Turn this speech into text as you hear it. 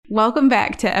Welcome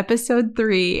back to episode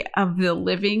 3 of the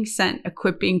Living Sent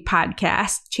Equipping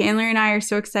podcast. Chandler and I are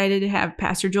so excited to have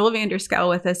Pastor Joel VanderSchel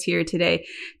with us here today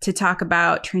to talk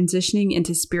about transitioning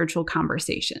into spiritual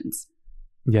conversations.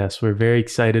 Yes, we're very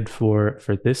excited for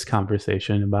this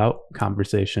conversation about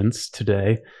conversations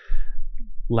today.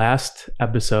 Last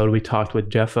episode, we talked with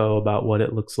Jeffo about what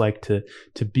it looks like to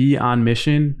be on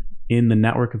mission in the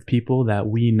network of people that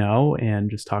we know, and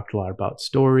just talked a lot about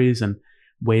stories and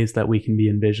ways that we can be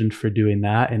envisioned for doing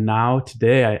that. And now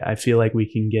today, I feel like we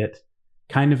can get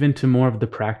kind of into more of the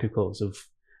practicals of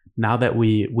now that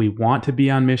we want to be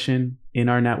on mission in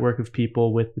our network of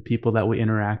people, with the people that we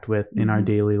interact with in our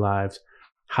daily lives.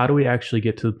 How do we actually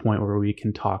get to the point where we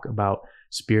can talk about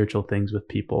spiritual things with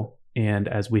people? And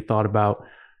as we thought about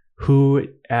who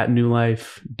at New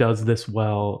Life does this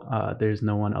well, there's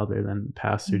no one other than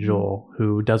Pastor Joel,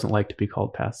 who doesn't like to be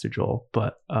called Pastor Joel,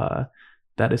 but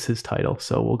that is his title,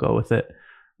 so we'll go with it.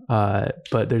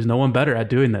 But there's no one better at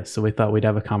doing this, so we thought we'd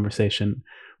have a conversation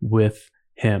with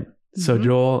him. So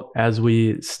Joel, as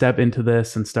we step into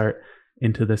this and start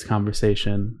into this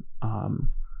conversation,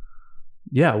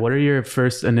 what are your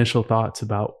first initial thoughts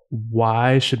about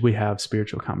why should we have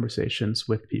spiritual conversations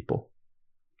with people?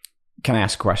 Can I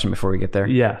ask a question before we get there?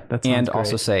 Yeah, that's and great.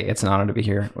 Also say it's an honor to be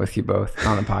here with you both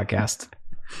on the podcast,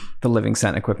 the Living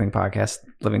Sent Equipping podcast,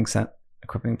 Living Sent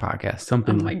Equipping podcast.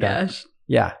 Something Oh my gosh.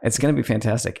 Yeah, it's going to be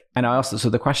fantastic. And I also,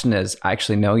 so the question is, I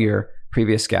actually know your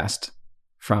previous guest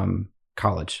from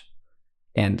college,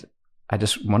 and I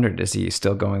just wondered, is he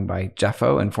still going by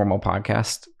Jeffo in formal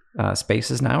podcast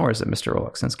spaces now, or is it Mr.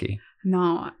 Oleksinski?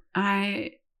 No,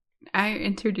 I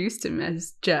introduced him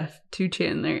as Jeff to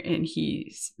Chandler, and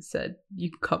he said, "You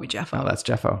can call me Jeff." Oh, that's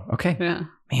Jeffo. Okay. Yeah.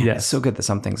 Man, Yes. It's so good that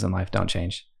some things in life don't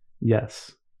change.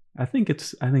 Yes, I think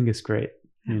it's great.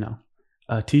 You know,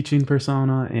 a teaching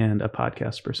persona and a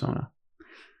podcast persona.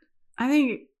 I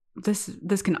think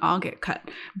this can all get cut,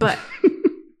 but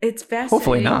it's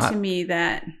Hopefully fascinating not. to me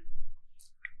that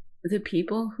the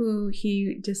people who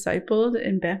he discipled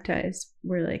and baptized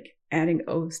were like adding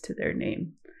O's to their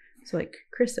name. So like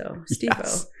Chriso, Stevo,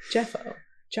 Yes. Jeffo,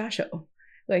 Josho,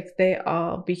 like they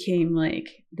all became like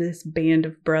this band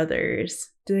of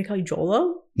brothers. Do they call you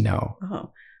Jolo? No,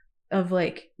 Oh, of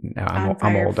like no, on I'm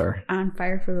fire- older. on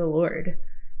fire for the Lord,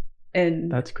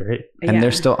 and That's great. And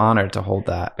they're still honored to hold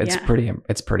that. It's Yeah.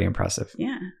 pretty impressive.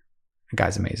 yeah. The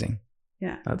guy's amazing.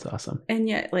 Yeah. That's awesome. And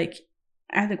yet, like,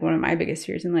 I think one of my biggest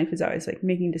fears in life is always like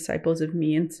making disciples of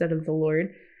me instead of the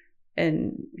Lord.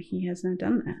 And he has not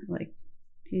done that. Like,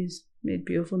 he's made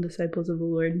beautiful disciples of the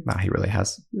Lord, No, he really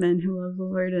has. men who love the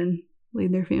Lord and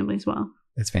lead their families well.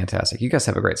 It's fantastic. You guys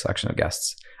have a great selection of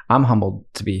guests. I'm humbled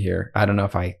to be here. I don't know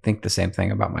if I think the same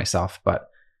thing about myself, but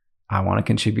I want to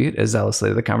contribute as zealously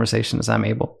to the conversation as I'm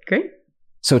able. Great.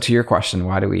 So to your question,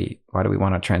 why do we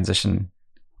want to transition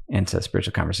into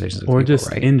spiritual conversations with Or people,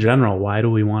 just right? in general, why do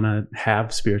we want to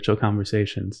have spiritual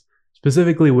conversations,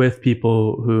 specifically with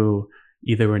people who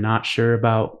either we're not sure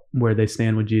about where they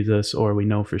stand with Jesus, or we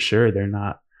know for sure they're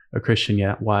not a Christian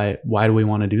yet? Why do we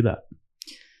want to do that?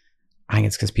 I think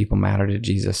it's because people matter to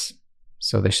Jesus,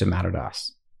 so they should matter to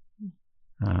us.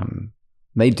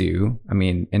 They do. I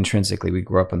mean, intrinsically, we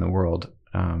grew up in the world,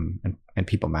 and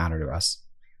people matter to us.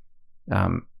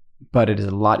 But it is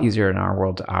a lot easier in our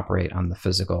world to operate on the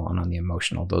physical and on the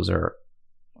emotional. Those are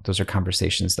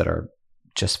conversations that are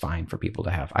just fine for people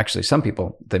to have. Actually, some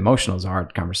people, the emotional is a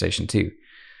hard conversation too.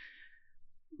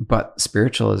 But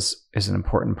spiritual is an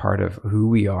important part of who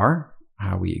we are,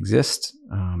 how we exist,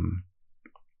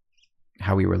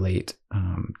 how we relate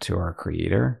to our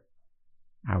Creator,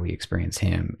 how we experience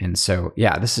Him. And so,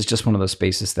 yeah, this is just one of those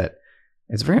spaces that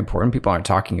it's very important. People aren't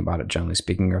talking about it, generally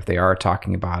speaking, or if they are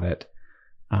talking about it,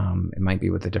 it might be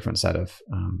with a different set of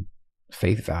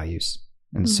faith values.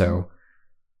 And so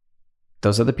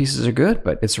those other pieces are good,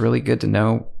 but it's really good to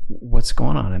know what's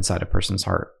going on inside a person's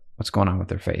heart, what's going on with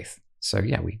their faith. So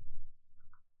yeah,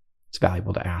 it's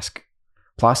valuable to ask.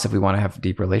 Plus, if we want to have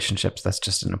deep relationships, that's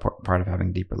just an important part of having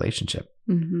a deep relationship.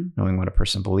 Knowing what a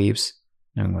person believes,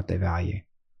 knowing what they value.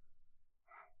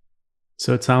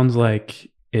 So it sounds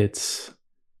like it's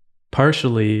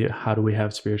partially how do we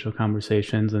have spiritual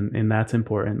conversations, and that's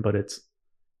important, but it's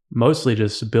mostly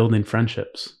just building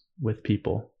friendships with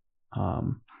people,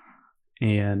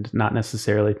 and not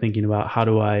necessarily thinking about how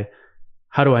do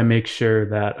I make sure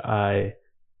that I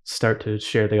start to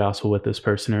share the gospel with this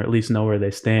person, or at least know where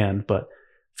they stand. But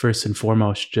first and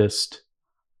foremost, just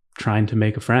trying to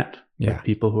make a friend with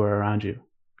people who are around you,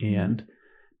 and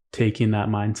taking that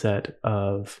mindset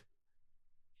of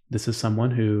this is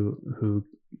someone who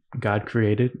God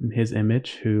created in His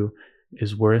image, who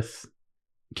is worth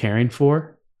caring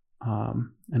for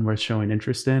and worth showing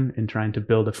interest in trying to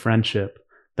build a friendship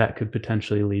that could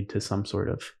potentially lead to some sort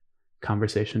of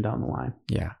conversation down the line.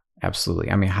 Yeah,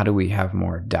 absolutely. I mean, how do we have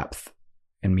more depth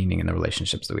and meaning in the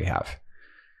relationships that we have?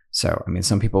 So, I mean,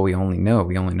 some people we only know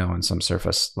on some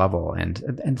surface level, and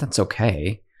that's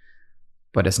okay,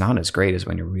 but it's not as great as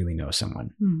when you really know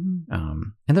someone. Mm-hmm.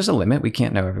 And there's a limit. We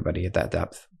can't know everybody at that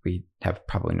depth. We have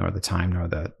probably nor the time nor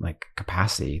the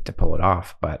capacity to pull it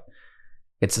off, but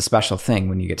it's a special thing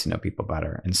when you get to know people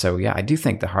better. And so, yeah, I do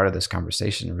think the heart of this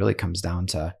conversation really comes down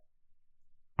to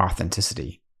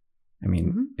authenticity. I mean,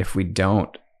 mm-hmm. if we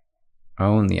don't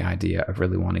own the idea of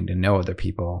really wanting to know other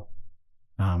people,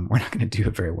 we're not going to do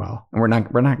it very well. And we're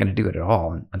not going to do it at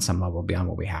all on some level beyond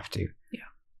what we have to. Yeah.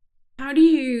 How do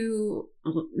you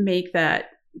make that,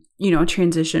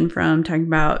 transition from talking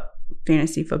about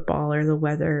fantasy football or the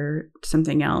weather,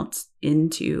 something else,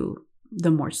 into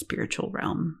the more spiritual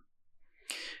realm?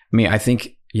 I mean, I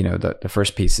think, the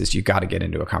first piece is you got to get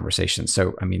into a conversation.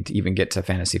 So, I mean, to even get to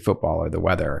fantasy football or the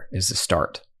weather is the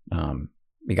start.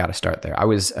 We got to start there. I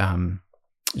was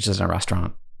just in a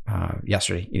restaurant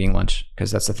yesterday eating lunch,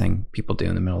 because that's the thing people do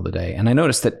in the middle of the day. And I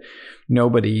noticed that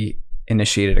nobody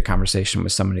initiated a conversation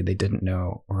with somebody they didn't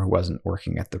know or who wasn't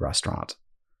working at the restaurant.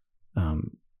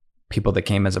 People that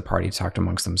came as a party talked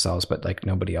amongst themselves, but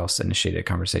nobody else initiated a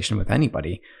conversation with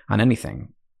anybody on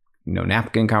anything. No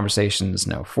napkin conversations,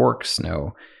 no forks,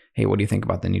 no, hey, what do you think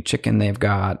about the new chicken they've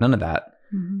got? None of that.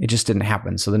 Mm-hmm. It just didn't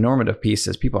happen. So the normative piece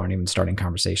is people aren't even starting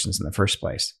conversations in the first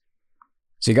place.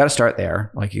 So you got to start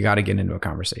there. You got to get into a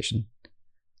conversation.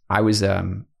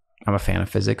 I'm a fan of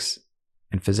physics.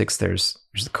 In physics, there's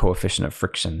the coefficient of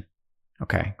friction.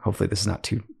 Okay. Hopefully this is not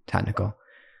too technical.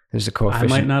 There's a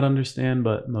coefficient. I might not understand,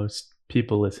 but most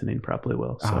people listening probably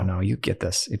will. So. Oh no, you get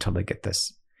this. You totally get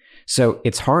this. So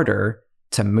it's harder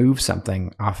to move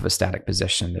something off of a static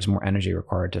position. There's more energy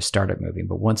required to start it moving,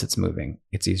 but once it's moving,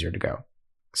 it's easier to go.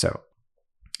 So,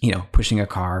 pushing a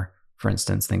car, for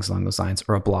instance, things along those lines,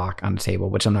 or a block on a table,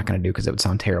 which I'm not going to do because it would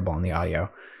sound terrible on the audio.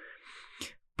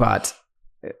 But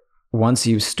once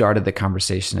you've started the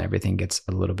conversation, everything gets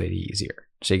a little bit easier.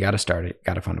 So you got to start it,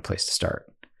 got to find a place to start.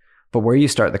 But where you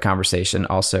start the conversation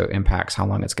also impacts how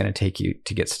long it's going to take you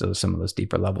to get to some of those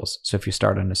deeper levels. So if you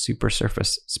start on a super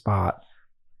surface spot,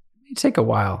 it may take a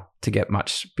while to get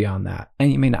much beyond that.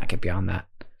 And you may not get beyond that.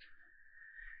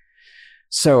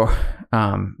 So,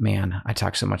 I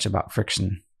talk so much about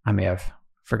friction. I may have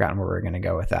forgotten where we're going to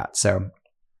go with that. So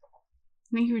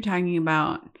I think you were talking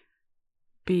about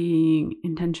being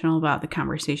intentional about the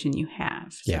conversation you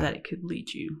have so that it could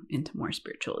lead you into more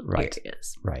spiritual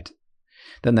areas. Right.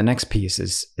 Then the next piece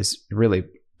is really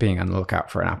being on the lookout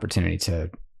for an opportunity to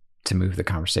move the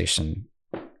conversation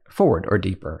forward or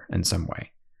deeper in some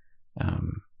way.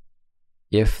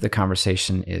 If the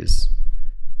conversation is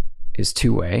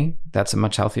two-way, that's a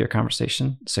much healthier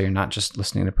conversation. So you're not just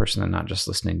listening to the person and not just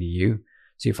listening to you.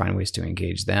 So you find ways to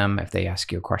engage them. If they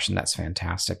ask you a question, that's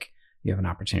fantastic. You have an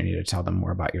opportunity to tell them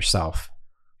more about yourself.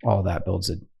 All that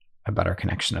builds a better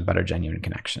connection, a better genuine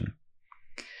connection.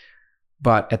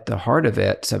 But at the heart of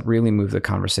it, to really move the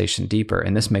conversation deeper,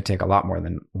 and this may take a lot more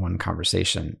than one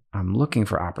conversation, I'm looking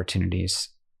for opportunities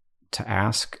to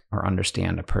ask or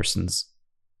understand a person's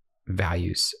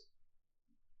values,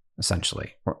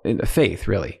 essentially, or faith,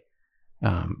 really,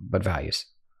 but values.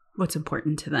 What's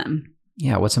important to them?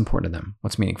 Yeah, what's important to them?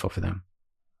 What's meaningful for them?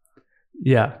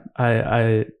 Yeah,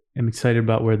 I am excited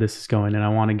about where this is going, and I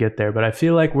want to get there. But I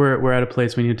feel like we're at a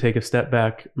place we need to take a step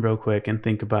back real quick and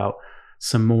think about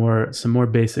some more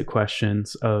basic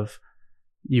questions of,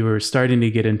 you were starting to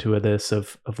get into this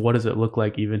of what does it look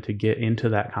like even to get into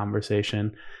that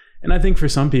conversation. And I think for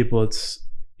some people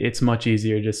it's much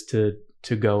easier just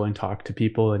to go and talk to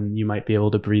people, and you might be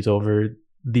able to breeze over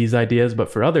these ideas.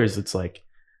 But for others, it's like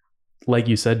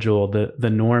you said, Joel, the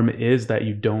norm is that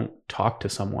you don't talk to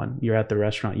someone. You're at the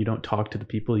restaurant, you don't talk to the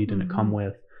people you didn't come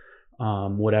with.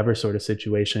 Whatever sort of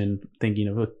situation, thinking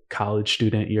of a college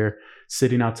student, you're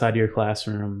sitting outside of your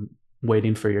classroom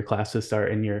waiting for your class to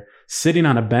start, and you're sitting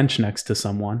on a bench next to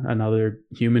someone, another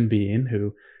human being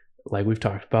who, like we've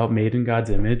talked about, made in God's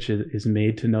image, is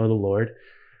made to know the Lord.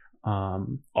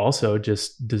 Also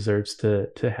just deserves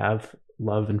to have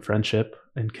love and friendship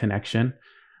and connection.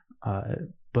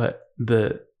 But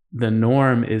the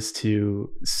norm is to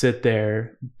sit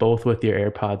there both with your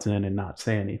AirPods in and not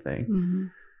say anything. Mm-hmm.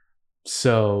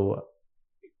 So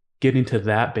getting to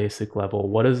that basic level,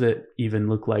 what does it even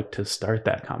look like to start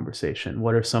that conversation?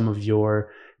 What are some of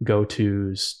your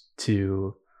go-tos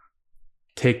to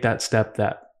take that step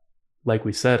that, like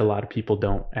we said, a lot of people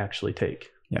don't actually take?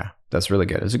 Yeah, that's really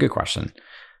good. It's a good question.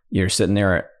 You're sitting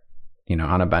there,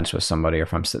 on a bench with somebody, or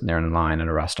if I'm sitting there in line at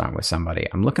a restaurant with somebody,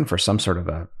 I'm looking for some sort of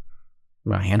a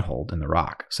handhold in the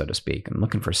rock, so to speak. I'm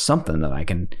looking for something that I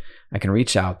can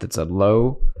reach out that's a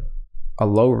low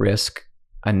risk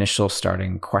initial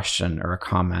starting question or a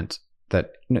comment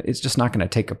that it's just not going to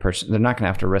take a person. They're not going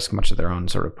to have to risk much of their own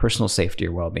sort of personal safety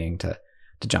or well-being to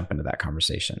jump into that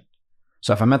conversation.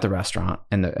 So if I'm at the restaurant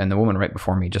and the woman right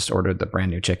before me just ordered the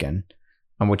brand new chicken,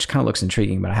 which kind of looks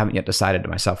intriguing, but I haven't yet decided to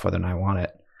myself whether or not I want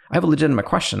it. I have a legitimate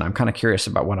question. I'm kind of curious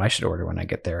about what I should order when I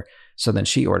get there. So then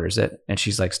she orders it, and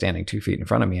she's like standing 2 feet in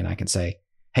front of me, and I can say,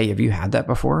 "Hey, have you had that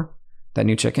before? That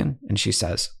new chicken?" And she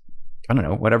says, I don't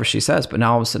know, whatever she says, but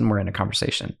now all of a sudden we're in a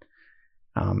conversation.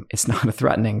 It's not a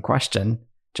threatening question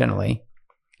generally.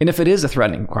 And if it is a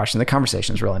threatening question, the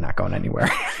conversation is really not going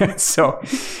anywhere. So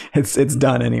it's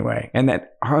done anyway. And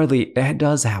it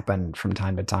does happen from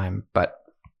time to time, but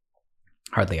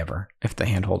hardly ever if the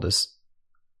handhold is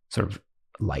sort of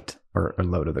light or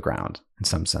low to the ground in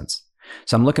some sense.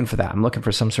 So I'm looking for that. I'm looking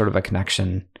for some sort of a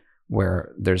connection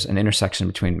where there's an intersection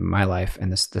between my life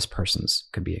and this person's.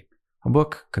 Could be a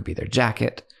book, could be their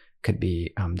jacket, could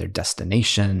be their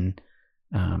destination.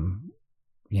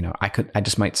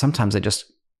 Sometimes I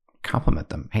just compliment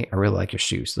them. "Hey, I really like your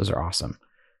shoes. Those are awesome."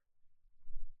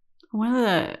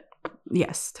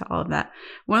 Yes, to all of that.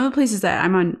 One of the places that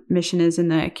I'm on mission is in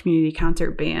the community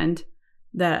concert band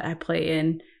that I play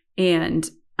in. And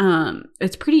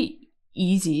it's pretty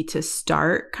easy to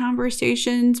start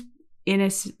conversations in a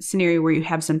scenario where you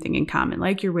have something in common,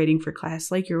 like you're waiting for class,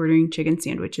 like you're ordering chicken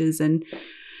sandwiches. And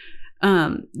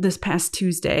this past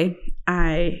Tuesday,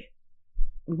 I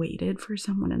waited for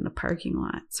someone in the parking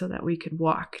lot so that we could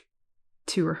walk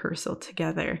to rehearsal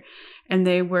together. And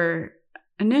they were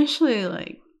initially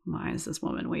like, "Why is this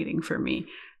woman waiting for me?"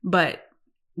 But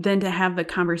then to have the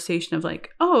conversation of like,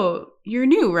 "Oh, you're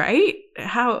new, right?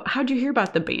 How'd you hear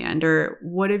about the band?" Or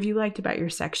 "What have you liked about your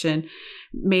section?"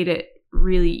 made it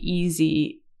really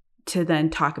easy to then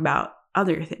talk about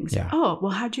other things. Yeah. "Oh,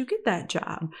 well, how'd you get that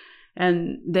job?"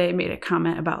 And they made a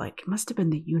comment about like, it must have been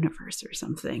the universe or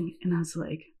something. And I was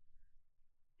like,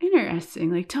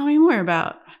 interesting. Like, tell me more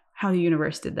about how the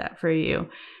universe did that for you.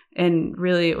 And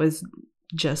really it was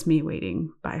just me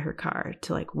waiting by her car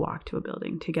to like walk to a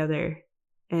building together.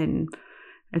 And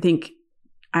I think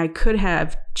I could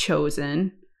have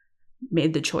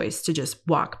made the choice to just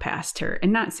walk past her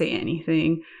and not say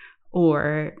anything,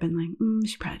 or been like,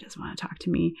 she probably doesn't want to talk to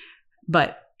me.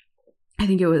 But I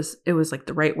think it was like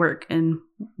the right work and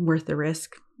worth the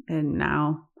risk. And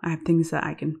now I have things that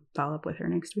I can follow up with her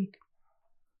next week.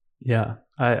 Yeah,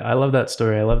 I love that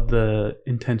story. I love the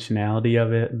intentionality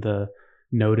of it, the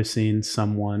noticing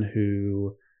someone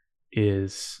who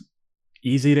is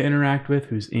easy to interact with,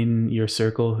 who's in your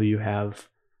circle, who you have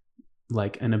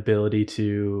like an ability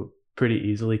to pretty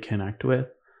easily connect with,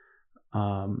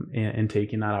 and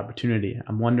taking that opportunity.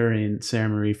 I'm wondering,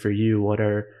 Sara-Marie, for you,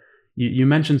 you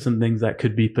mentioned some things that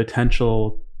could be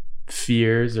potential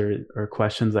fears or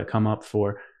questions that come up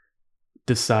for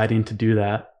deciding to do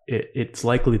that. It's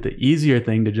likely the easier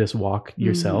thing to just walk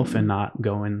yourself and not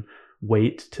go and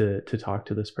wait to talk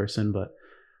to this person. But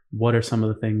what are some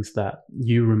of the things that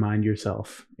you remind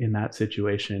yourself in that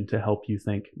situation to help you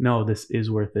think, no, this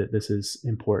is worth it. This is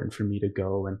important for me to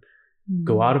go and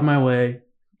go out of my way,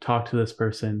 talk to this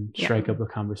person, strike up a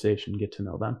conversation, get to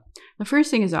know them. The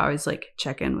first thing is always like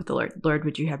check in with the Lord. Lord,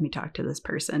 would you have me talk to this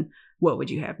person? What would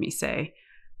you have me say?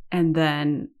 And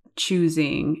then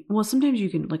choosing, well, sometimes you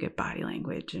can look at body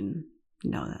language and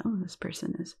know that, oh, this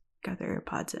person has got their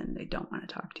AirPods in, they don't want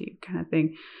to talk to you, kind of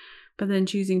thing. But then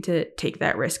choosing to take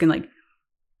that risk and like,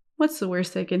 what's the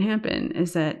worst that can happen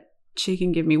is that she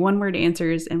can give me one word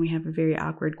answers and we have a very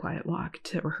awkward, quiet walk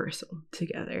to rehearsal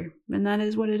together. And that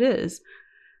is what it is.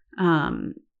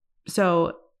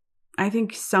 So I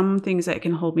think some things that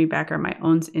can hold me back are my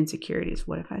own insecurities.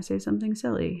 What if I say something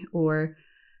silly, or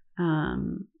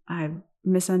I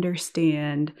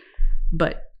misunderstand,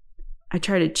 but I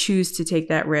try to choose to take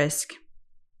that risk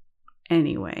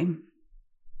anyway.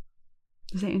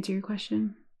 Does that answer your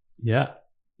question? Yeah,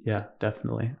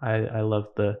 definitely. I love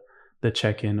the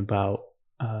check-in about,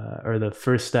 or the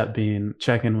first step being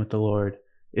check in with the Lord.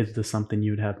 Is this something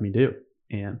you'd have me do?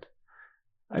 And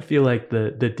I feel like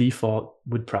the default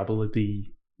would probably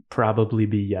be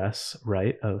yes,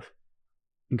 right? Of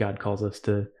God calls us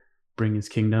to bring his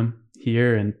kingdom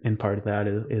here, and part of that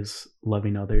is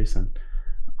loving others. And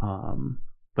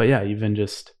but yeah, even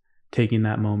just taking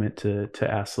that moment to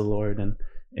ask the Lord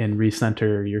and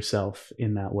recenter yourself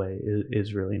in that way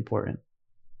is really important.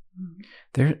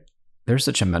 There's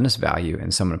a tremendous value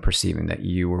in someone perceiving that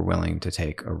you were willing to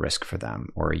take a risk for them,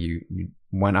 or you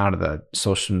went out of the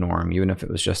social norm, even if it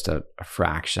was just a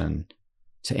fraction,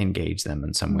 to engage them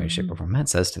in some way, shape, or form. That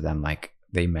says to them, like,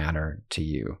 they matter to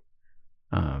you.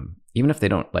 Even if they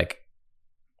don't like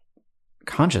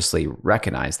consciously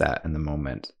recognize that in the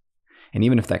moment. And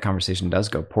even if that conversation does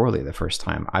go poorly the first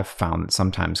time, I've found that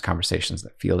sometimes conversations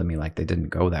that feel to me like they didn't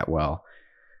go that well,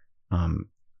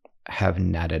 have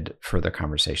netted further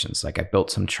conversations. Like I built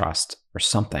some trust or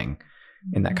something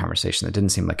in that conversation that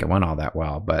didn't seem like it went all that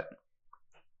well, but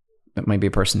it might be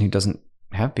a person who doesn't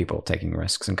have people taking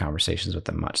risks in conversations with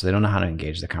them much. They don't know how to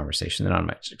engage the conversation. They don't have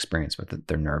much experience with it.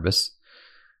 They're nervous.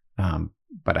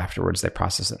 But afterwards they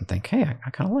process it and think, hey, I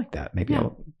kind of like that. Maybe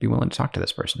I'll be willing to talk to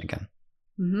this person again.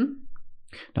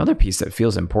 Another piece that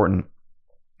feels important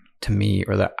to me,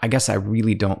 or that I guess I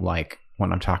really don't like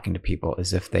when I'm talking to people,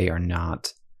 is if they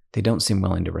don't seem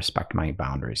willing to respect my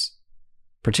boundaries.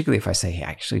 Particularly if I say, hey, I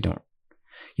actually don't,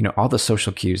 all the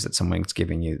social cues that someone's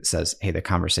giving you that says, hey, the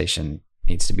conversation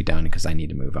needs to be done because I need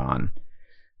to move on.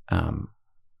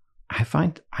 I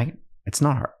find it's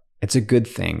not hard. It's a good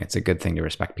thing. It's a good thing to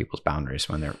respect people's boundaries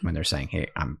when they're saying, hey,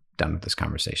 I'm done with this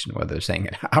conversation, whether they're saying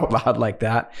it out loud like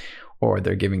that, or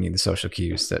they're giving you the social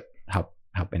cues that help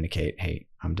indicate, hey,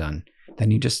 I'm done.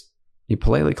 Then you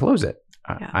politely close it.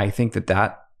 I think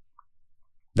that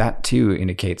too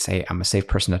indicates, hey, I'm a safe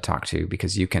person to talk to,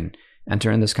 because you can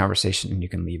enter in this conversation and you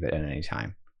can leave it at any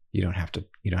time. You don't have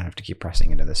to keep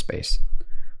pressing into this space.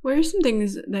 What are some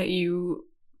things that you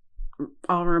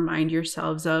all remind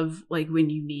yourselves of, like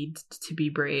when you need to be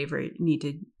brave, or need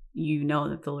to,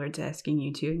 that the Lord's asking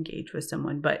you to engage with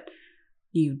someone, but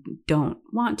you don't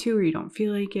want to, or you don't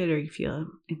feel like it, or you feel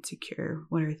insecure?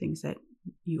 What are things that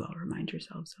you all remind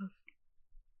yourselves of?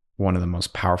 One of the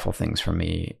most powerful things for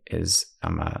me is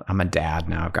I'm a dad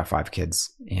now. I've got 5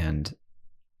 kids, and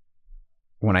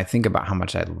when I think about how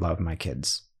much I love my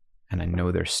kids and I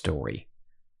know their story,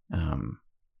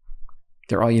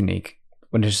 they're all unique.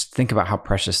 When I just think about how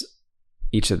precious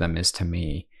each of them is to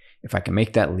me, if I can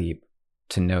make that leap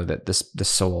to know that the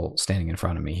soul standing in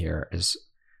front of me here is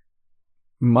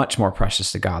much more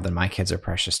precious to God than my kids are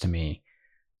precious to me,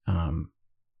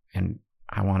 and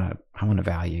I want to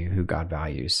value who God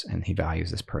values, and He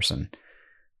values this person.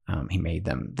 He made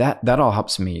them. That all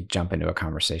helps me jump into a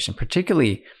conversation,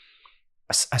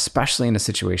 especially in a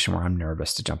situation where I'm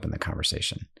nervous to jump in the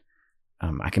conversation.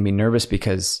 I can be nervous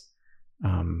because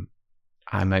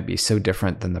I might be so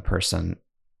different than the person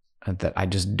that I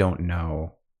just don't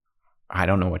know. I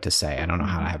don't know what to say. I don't know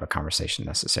how to have a conversation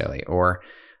necessarily. Or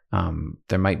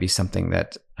there might be something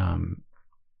that I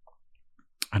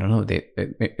don't know.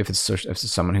 If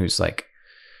it's someone who's like,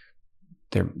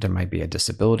 there might be a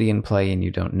disability in play and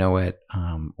you don't know it,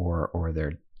 or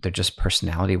they're just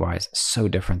personality wise so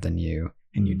different than you,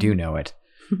 and you do know it.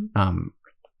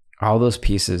 All those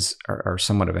pieces are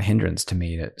somewhat of a hindrance to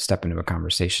me to step into a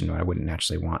conversation when I wouldn't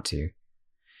naturally want to.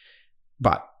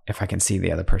 But if I can see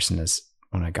the other person as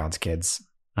one of God's kids,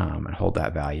 and hold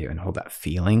that value and hold that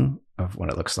feeling of what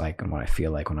it looks like and what I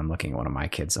feel like when I'm looking at one of my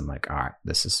kids, I'm like, all right,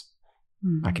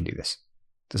 I can do this.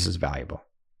 This is valuable.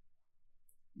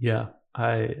 Yeah,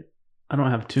 I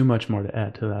don't have too much more to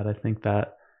add to that. I think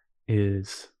that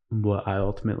is what I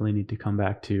ultimately need to come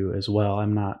back to as well.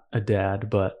 I'm not a dad,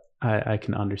 but I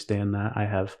can understand that. I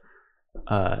have,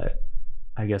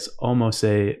 I guess, almost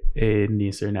a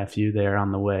niece or nephew there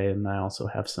on the way, and I also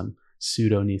have some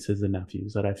pseudo nieces and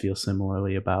nephews that I feel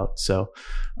similarly about. So,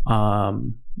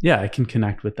 I can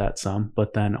connect with that some.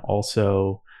 But then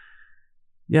also,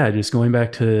 just going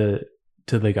back to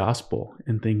the gospel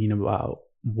and thinking about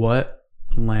what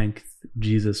length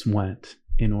Jesus went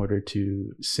in order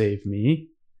to save me,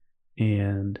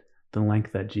 and the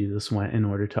length that Jesus went in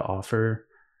order to offer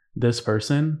this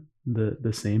person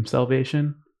the same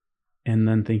salvation, and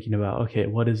then thinking about, okay,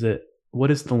 what is the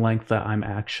length that I'm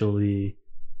actually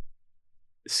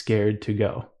scared to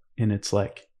go? And it's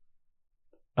like,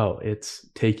 oh, it's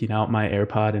taking out my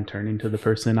AirPod and turning to the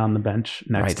person on the bench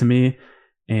next to me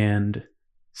and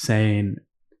saying,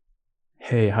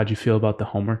 hey, how'd you feel about the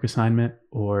homework assignment?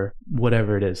 Or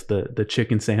whatever it is, the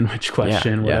chicken sandwich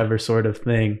question, whatever sort of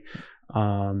thing.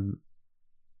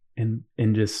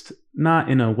 And just not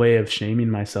in a way of shaming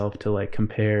myself to like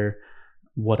compare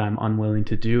what I'm unwilling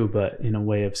to do, but in a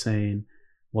way of saying,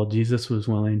 well, Jesus was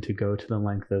willing to go to the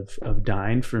length of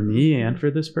dying for me and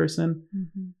for this person.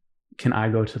 Mm-hmm. Can I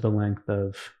go to the length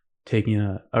of taking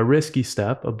a risky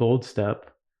step, a bold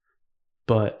step,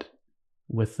 but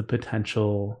with the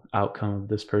potential outcome of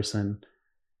this person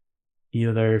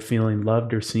either feeling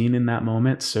loved or seen in that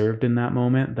moment, served in that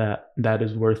moment, that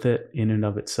is worth it in and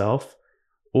of itself,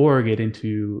 or getting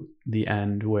to the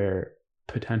end where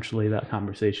potentially that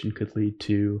conversation could lead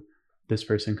to this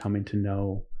person coming to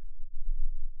know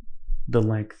the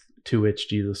length to which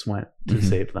Jesus went to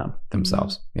save them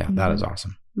themselves. Yeah, that is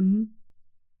awesome. That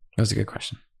was a good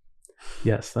question.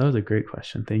 Yes, that was a great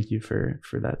question. Thank you for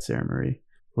that, Sara-Marie.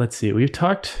 Let's see. We've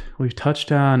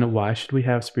touched on why should we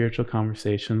have spiritual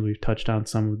conversations. We've touched on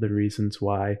some of the reasons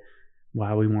why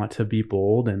we want to be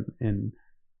bold and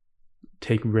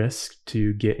take risks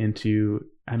to get into,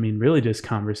 really just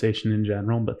conversation in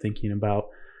general, but thinking about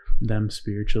them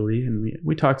spiritually. And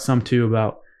we talked some too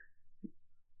about,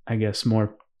 I guess,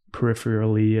 more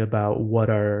peripherally about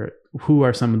who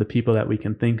are some of the people that we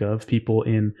can think of, people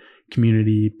in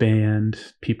community, band,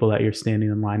 people that you're standing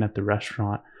in line at the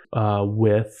restaurant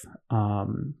with.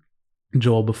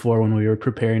 Joel, before when we were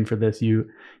preparing for this, you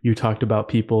talked about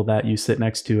people that you sit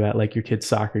next to at like your kids'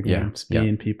 soccer games,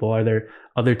 being people. Are there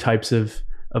other types of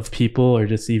people, or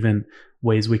just even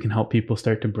ways we can help people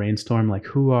start to brainstorm, like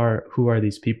who are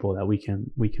these people that we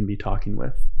can be talking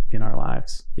with in our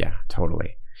lives? Yeah,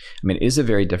 totally. It is a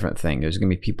very different thing. There's going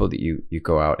to be people that you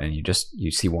go out and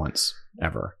you see once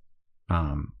ever,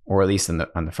 or at least on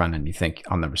the front end, you think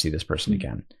I'll never see this person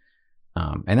again,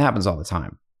 and that happens all the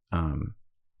time.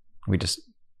 We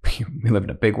live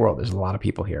in a big world. There's a lot of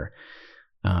people here.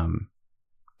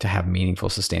 To have meaningful,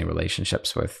 sustained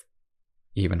relationships with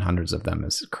even hundreds of them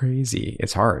is crazy.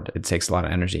 It's hard. It takes a lot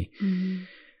of energy.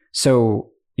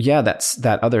 So yeah,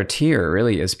 that other tier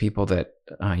really is people that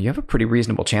you have a pretty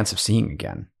reasonable chance of seeing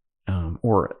again,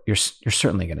 or you're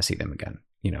certainly going to see them again.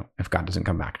 If God doesn't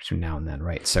come back between now and then,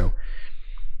 right? So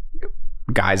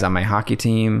guys on my hockey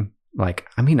team, like,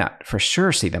 I may not for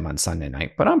sure see them on Sunday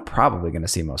night, but I'm probably going to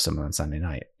see most of them on Sunday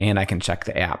night. And I can check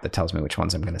the app that tells me which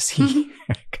ones I'm going to see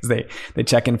because they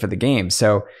check in for the game.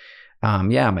 So,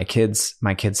 my kids'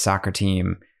 soccer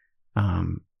team,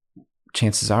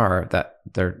 chances are that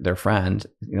their friend,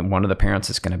 one of the parents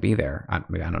is going to be there. I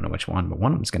don't know which one, but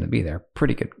one of them is going to be there.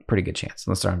 Pretty good chance,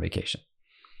 unless they're on vacation.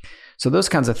 So those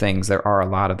kinds of things, there are a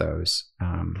lot of those.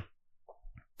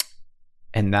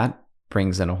 And that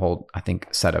brings in a whole, I think,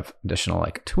 set of additional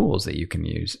like tools that you can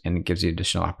use, and it gives you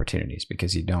additional opportunities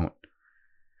because you don't.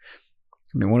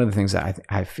 One of the things that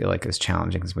I feel like is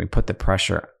challenging is we put the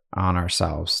pressure on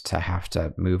ourselves to have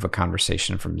to move a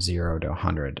conversation from 0 to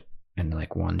 100 in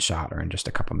like one shot or in just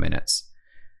a couple minutes.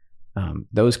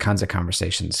 Those kinds of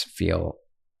conversations feel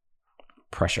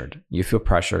pressured. You feel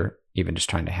pressure even just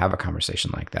trying to have a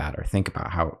conversation like that, or think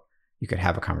about how you could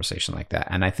have a conversation like that.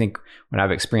 And I think when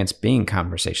I've experienced being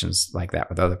conversations like that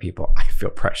with other people, I feel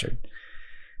pressured.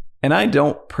 And I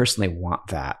don't personally want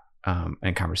that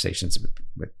in conversations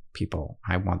with people.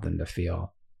 I want them to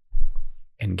feel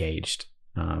engaged.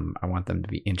 I want them to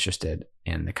be interested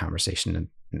in the conversation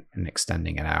and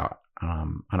extending it out.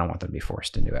 I don't want them to be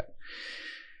forced into it.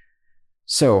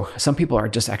 So some people are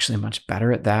just actually much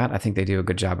better at that. I think they do a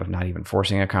good job of not even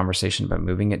forcing a conversation, but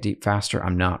moving it deep faster.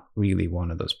 I'm not really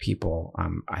one of those people.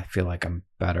 I feel like I'm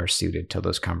better suited to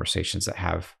those conversations that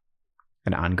have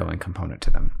an ongoing component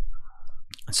to them.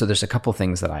 So there's a couple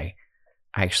things that I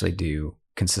actually do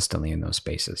consistently in those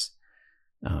spaces.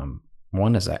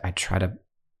 One is I try to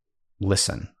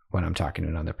listen when I'm talking to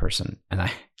another person, and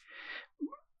I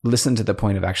listen to the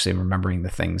point of actually remembering the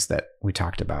things that we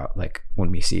talked about, like when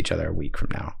we see each other a week from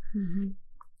now.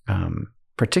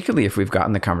 Particularly if we've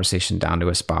gotten the conversation down to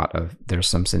a spot of there's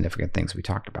some significant things we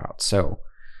talked about. So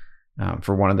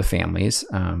for one of the families,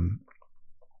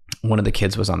 one of the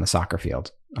kids was on the soccer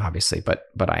field, obviously, but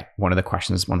one of the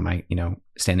questions, one of my,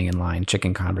 standing in line,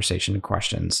 chicken conversation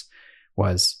questions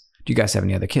was, do you guys have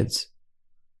any other kids?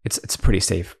 It's a pretty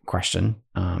safe question.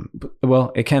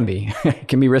 Well, it can be. It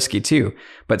can be risky too,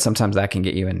 but sometimes that can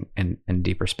get you in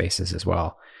deeper spaces as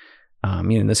well.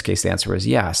 In this case, the answer was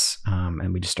yes.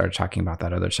 And we just started talking about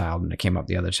that other child, and it came up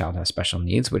the other child has special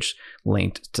needs, which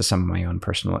linked to some of my own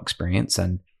personal experience.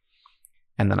 And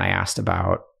then I asked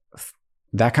about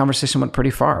that. Conversation went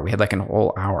pretty far. We had like a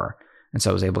whole hour. And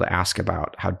so I was able to ask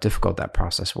about how difficult that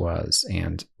process was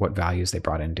and what values they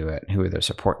brought into it, and who are their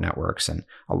support networks, and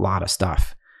a lot of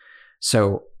stuff.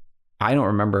 So I don't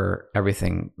remember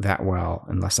everything that well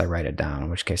unless I write it down,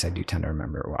 in which case I do tend to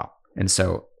remember it well. And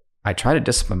so I try to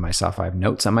discipline myself. I have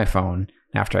notes on my phone.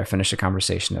 After I finish a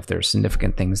conversation, if there's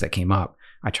significant things that came up,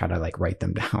 I try to like write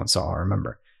them down so I'll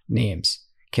remember names,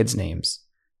 kids' names,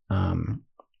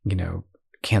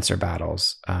 cancer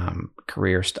battles,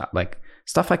 career stuff, like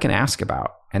stuff I can ask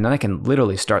about. And then I can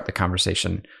literally start the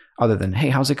conversation other than, hey,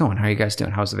 how's it going? How are you guys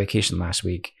doing? How was the vacation last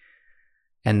week?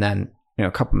 And then a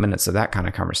couple minutes of that kind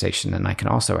of conversation. And I can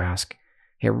also ask,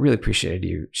 hey, I really appreciated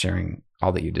you sharing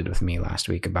all that you did with me last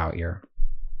week about your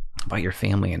about your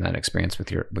family and that experience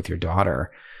with your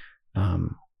daughter,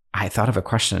 I thought of a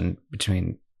question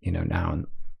between, now and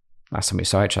last time we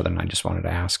saw each other, and I just wanted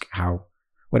to ask how,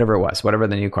 whatever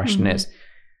the new question is.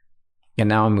 And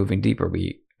now I'm moving deeper.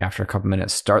 We, after a couple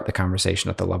minutes, start the conversation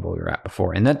at the level we were at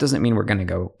before. And that doesn't mean we're going to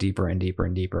go deeper and deeper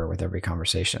and deeper with every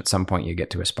conversation. At some point you get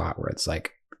to a spot where it's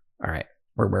like, all right,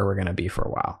 we're where we're going to be for a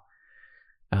while.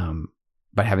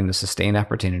 But having the sustained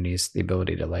opportunities, the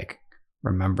ability to like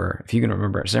remember, if you can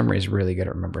remember, Sara-Marie is really good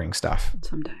at remembering stuff.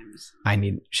 Sometimes.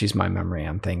 She's my memory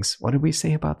on things. What did we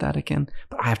say about that again?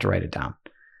 But I have to write it down.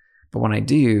 But when I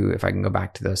do, if I can go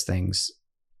back to those things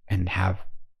and have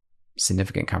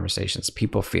significant conversations,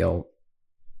 people feel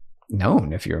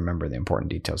known if you remember the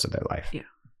important details of their life. Yeah.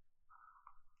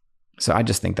 So I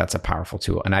just think that's a powerful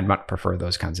tool. And I'd much prefer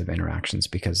those kinds of interactions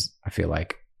because I feel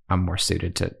like I'm more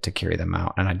suited to carry them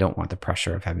out. And I don't want the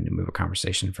pressure of having to move a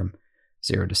conversation from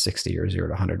 0 to 60 or 0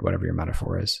 to 100, whatever your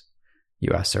metaphor is,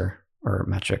 US or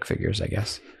metric figures, I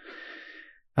guess.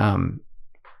 And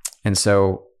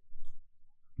so,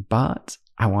 but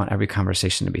I want every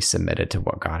conversation to be submitted to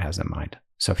what God has in mind.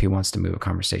 So if he wants to move a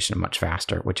conversation much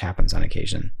faster, which happens on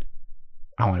occasion,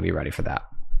 I want to be ready for that.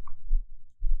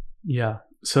 Yeah.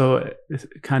 So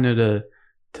kind of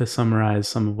to summarize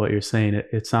some of what you're saying,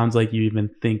 it sounds like you even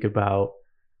think about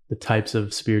the types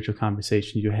of spiritual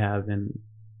conversations you have in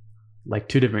like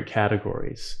 2 different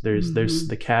categories. There's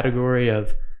the category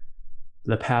of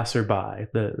the passerby,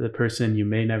 the person you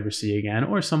may never see again,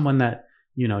 or someone that,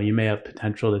 you may have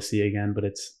potential to see again, but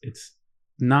it's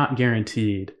not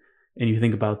guaranteed. And you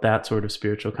think about that sort of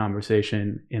spiritual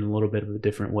conversation in a little bit of a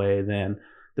different way than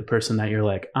the person that you're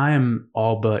like, I am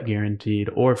all but guaranteed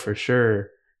or for sure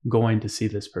going to see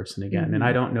this person again. And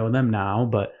I don't know them now,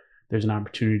 but there's an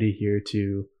opportunity here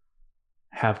to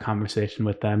have conversation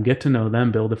with them, get to know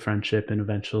them, build a friendship, and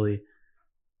eventually,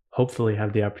 hopefully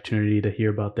have the opportunity to hear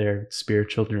about their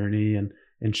spiritual journey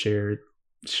and share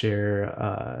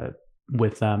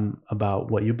with them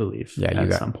about what you believe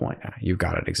at some point. Yeah, you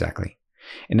got it. Exactly.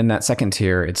 And in that second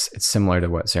tier, it's similar to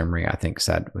what Sara-Marie, I think,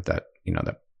 said with that,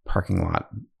 the parking lot,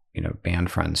 band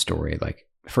friend story. Like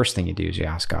the first thing you do is you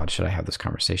ask God, should I have this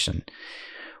conversation?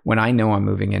 When I know I'm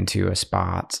moving into a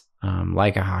spot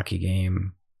like a hockey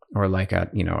game or like a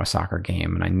soccer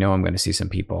game, and I know I'm going to see some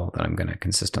people that I'm going to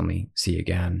consistently see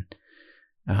again.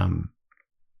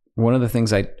 One of the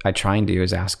things I try and do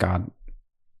is ask God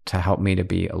to help me to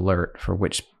be alert for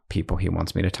which people he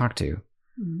wants me to talk to.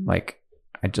 Like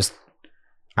I just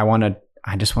want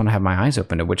to have my eyes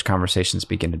open to which conversations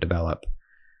begin to develop.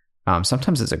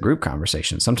 Sometimes it's a group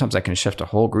conversation. Sometimes I can shift a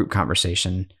whole group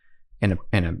conversation in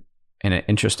an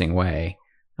interesting way.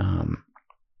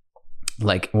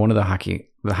 Like one of the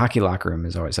hockey locker room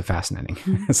is always a fascinating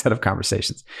set of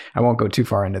conversations. I won't go too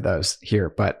far into those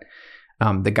here, but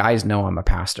the guys know I'm a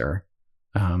pastor.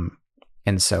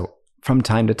 And so from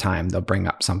time to time, they'll bring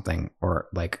up something, or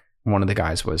like one of the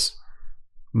guys was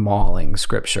mauling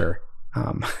scripture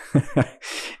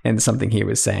and something he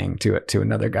was saying to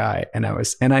another guy. And I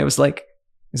was like,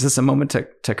 is this a moment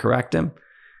to correct him?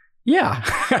 Yeah,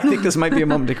 I think this might be a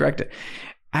moment to correct it.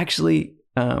 Actually,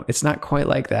 it's not quite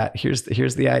like that. Here's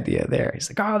the idea there.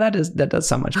 He's like, oh, that does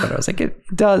sound much better. I was like, it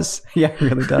does. Yeah, it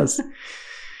really does.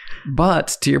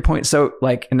 But to your point, so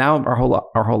like, and now our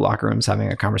whole locker room's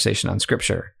having a conversation on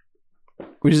scripture,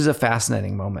 which is a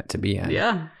fascinating moment to be in.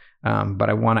 Yeah. But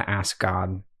I want to ask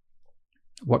God,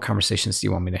 what conversations do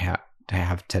you want me to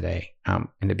have today? And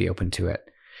to be open to it.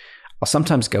 I'll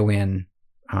sometimes go in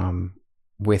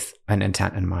with an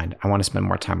intent in mind. I want to spend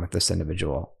more time with this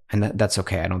individual, and that's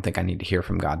okay. I don't think I need to hear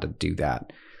from God to do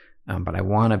that. But I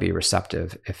want to be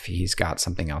receptive if he's got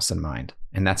something else in mind.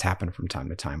 And that's happened from time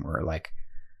to time, where like,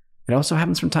 it also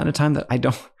happens from time to time that I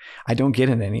don't get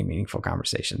in any meaningful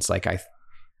conversations. Like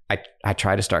I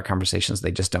try to start conversations,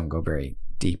 they just don't go very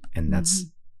deep, and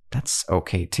that's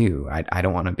okay too. I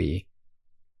don't want to be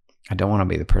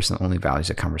the person that only values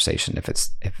a conversation if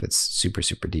it's super,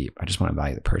 super deep. I just want to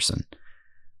value the person.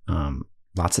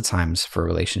 Lots of times for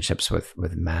relationships with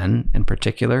men in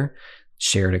particular,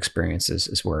 shared experiences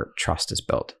is where trust is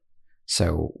built.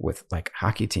 So with like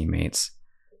hockey teammates,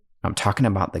 I'm talking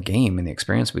about the game, and the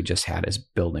experience we just had is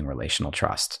building relational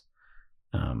trust.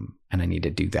 And I need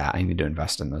to do that. I need to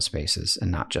invest in those spaces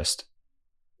and not just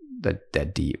the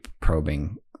deep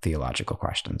probing theological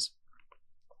questions.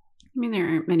 I mean, there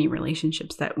aren't many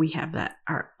relationships that we have that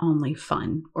are only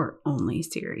fun or only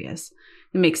serious.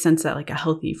 It makes sense that like a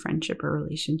healthy friendship or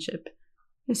relationship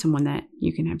is someone that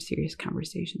you can have serious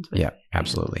conversations with. Yeah,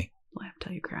 absolutely. Laugh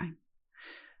till you cry.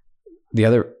 The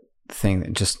other thing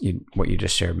that what you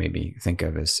just shared made me think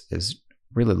of is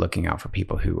really looking out for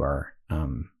people who are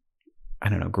I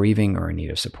don't know, grieving or in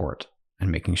need of support,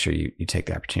 and making sure you take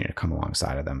the opportunity to come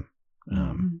alongside of them.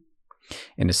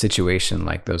 In a situation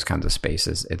like those kinds of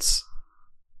spaces,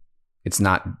 it's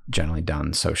not generally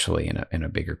done socially in a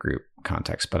bigger group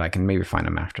context, but I can maybe find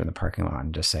them after in the parking lot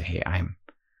and just say, hey, I'm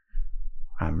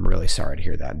really sorry to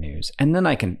hear that news. And then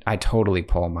I totally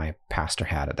pull my pastor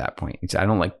hat at that point. I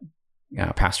don't like,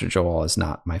 Pastor Joel is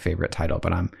not my favorite title,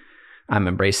 but I'm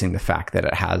embracing the fact that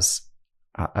it has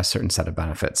a certain set of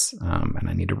benefits, and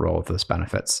I need to roll with those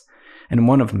benefits. And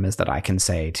one of them is that I can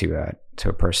say to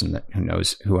a person who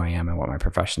knows who I am and what my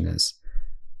profession is,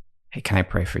 hey, can I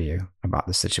pray for you about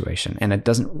this situation? And I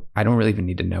don't really even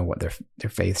need to know what their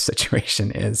faith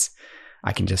situation is.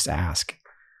 I can just ask.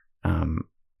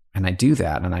 And I do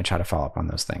that, and I try to follow up on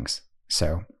those things.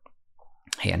 So,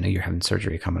 hey, I know you're having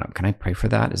surgery coming up. Can I pray for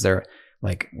that? Is there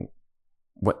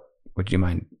would you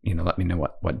mind, let me know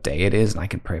what day it is, and I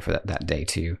can pray for that day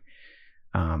too.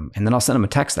 And then I'll send them a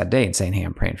text that day and saying, hey,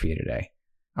 I'm praying for you today.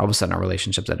 All of a sudden our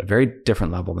relationship's at a very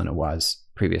different level than it was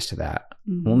previous to that,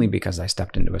 only because I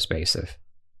stepped into a space of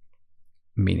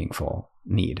meaningful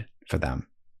need for them.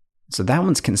 So that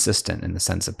one's consistent in the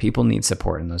sense that people need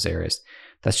support in those areas.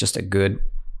 That's just a good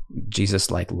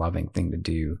Jesus-like loving thing to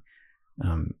do.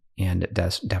 And it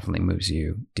definitely moves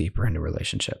you deeper into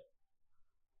relationship.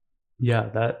 Yeah,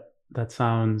 that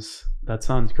sounds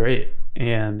great.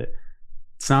 And it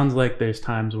sounds like there's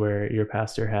times where your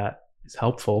pastor hat is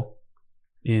helpful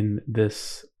in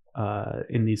this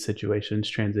in these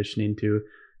situations, transitioning to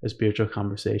a spiritual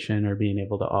conversation or being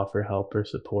able to offer help or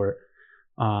support.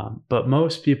 But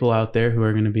most people out there who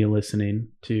are going to be listening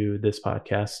to this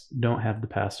podcast don't have the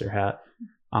pastor hat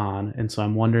on. And so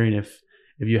I'm wondering if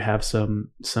you have some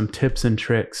tips and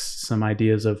tricks, some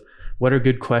ideas of what are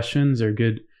good questions or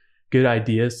good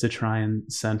ideas to try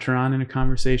and center on in a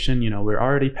conversation. We're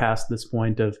already past this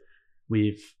point of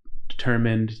we've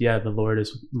determined, the Lord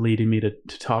is leading me to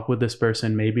talk with this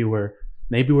person. Maybe we're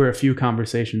a few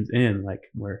conversations in, like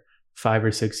we're 5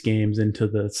 or 6 games into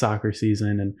the soccer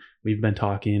season, and we've been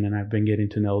talking and I've been getting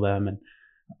to know them. And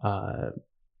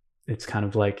it's kind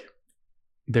of like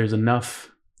there's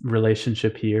enough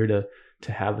relationship here to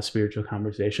have a spiritual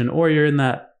conversation, or you're in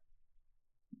that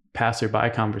passerby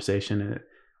conversation, and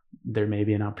there may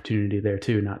be an opportunity there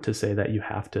too. Not to say that you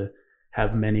have to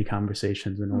have many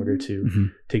conversations in order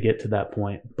to get to that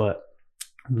point, but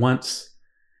once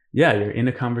you're in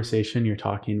a conversation, you're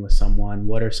talking with someone,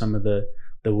 what are some of the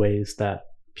ways that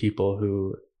people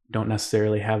who don't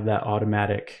necessarily have that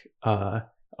automatic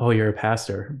you're a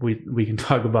pastor, we can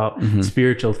talk about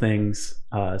spiritual things,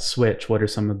 switch? What are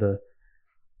some of the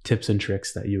tips and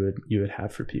tricks that you would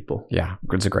have for people? Yeah,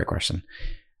 it's a great question.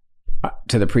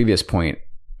 To the previous point,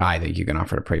 I think you can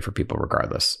offer to pray for people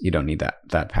regardless. You don't need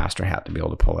that pastor hat to be able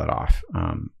to pull that off.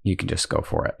 You can just go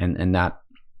for it. And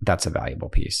that's a valuable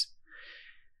piece.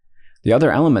 The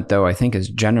other element, though, I think is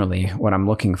generally what I'm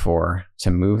looking for to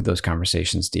move those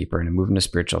conversations deeper and to move into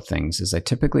spiritual things is I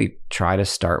typically try to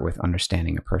start with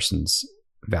understanding a person's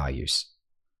values,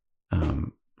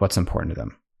 what's important to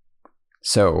them.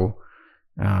 So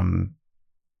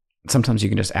sometimes you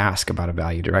can just ask about a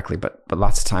value directly, but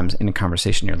lots of times in a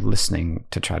conversation, you're listening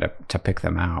to try to pick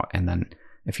them out. And then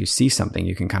if you see something,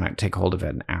 you can kind of take hold of it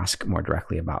and ask more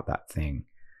directly about that thing.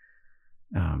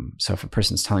 So if a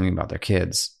person's telling me about their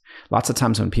kids, lots of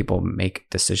times when people make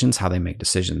decisions, how they make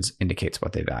decisions indicates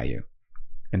what they value.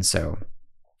 And so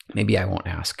maybe I won't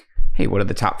ask, hey, what are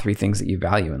the top 3 things that you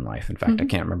value in life? In fact, I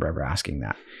can't remember ever asking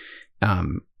that.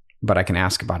 But I can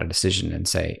ask about a decision and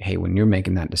say, hey, when you're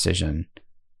making that decision,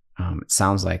 it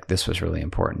sounds like this was really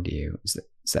important to you.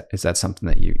 Is that something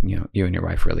that you and your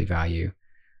wife really value?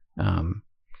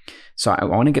 So I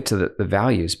want to get to the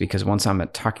values, because once I'm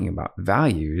talking about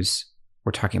values,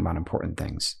 we're talking about important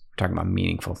things. We're talking about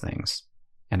meaningful things.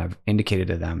 And I've indicated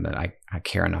to them that I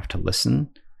care enough to listen.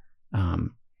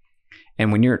 And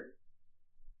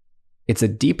it's a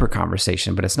deeper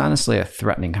conversation, but it's not necessarily a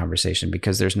threatening conversation,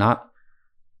 because there's not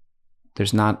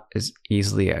as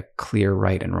easily a clear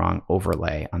right and wrong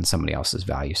overlay on somebody else's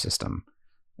value system,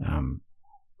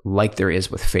 like there is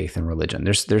with faith and religion.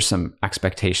 There's some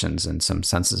expectations and some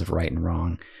senses of right and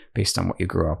wrong based on what you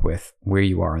grew up with, where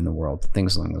you are in the world,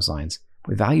 things along those lines.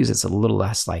 With values, it's a little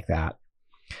less like that.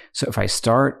 So if I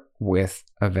start with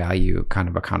a value kind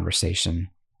of a conversation,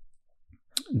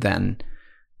 then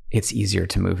it's easier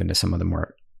to move into some of the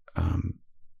more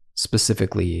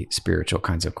specifically spiritual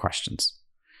kinds of questions.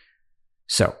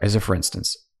 So, as a for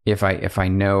instance, if I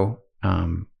know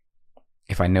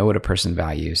what a person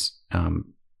values,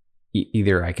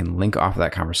 either I can link off of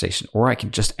that conversation, or I can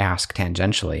just ask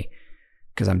tangentially,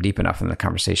 because I'm deep enough in the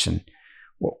conversation.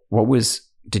 What was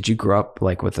did you grow up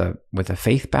like with a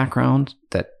faith background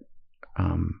that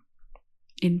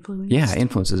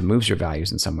influences and moves your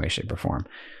values in some way, shape, or form?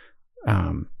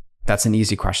 That's an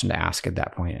easy question to ask at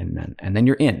that point. And then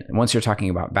you're in. And once you're talking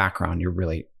about background,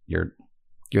 you're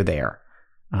there.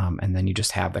 And then you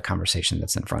just have the conversation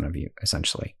that's in front of you,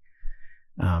 essentially.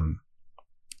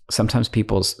 Sometimes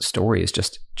people's stories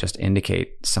just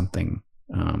indicate something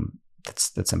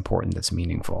that's important, that's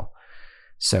meaningful.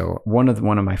 So one of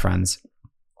my friends,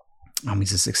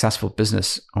 he's a successful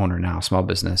business owner now, small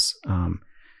business,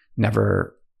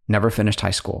 never finished high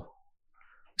school.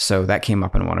 So that came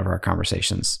up in one of our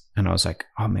conversations, and I was like,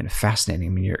 "Oh man, fascinating! I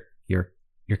mean,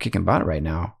 you're kicking butt right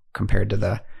now compared to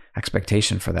the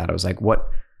expectation for that." I was like,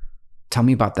 Tell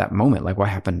me about that moment. Like, what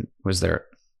happened?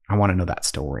 I want to know that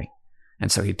story.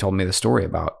 And so he told me the story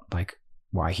about like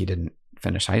why he didn't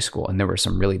finish high school, and there were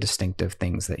some really distinctive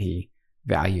things that he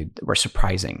valued that were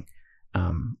surprising,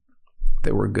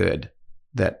 that were good,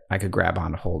 that I could grab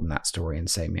on to hold in that story and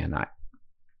say, "Man,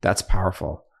 that's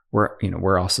powerful."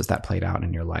 Where else has that played out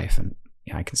in your life? And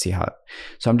I can see how.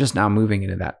 So I'm just now moving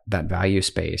into that value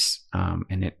space. And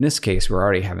in this case, we're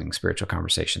already having spiritual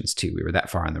conversations too. We were that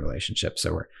far in the relationship,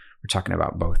 so we're talking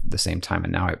about both at the same time.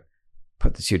 And now I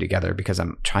put the two together because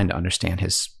I'm trying to understand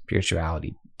his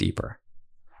spirituality deeper.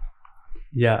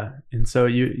 Yeah, and so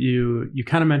you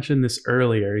kind of mentioned this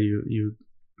earlier. You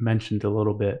mentioned a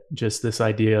little bit just this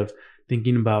idea of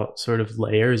thinking about sort of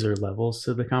layers or levels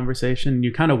to the conversation.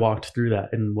 You kind of walked through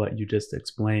that in what you just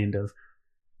explained of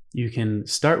you can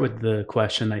start with the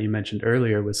question that you mentioned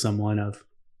earlier with someone of,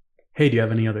 "Hey, do you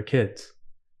have any other kids?"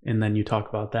 And then you talk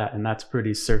about that, and that's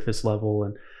pretty surface level.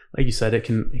 And like you said, it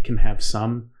can have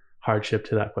some hardship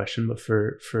to that question, but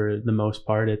for the most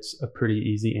part, it's a pretty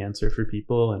easy answer for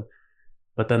people.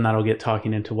 But then that'll get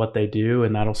talking into what they do,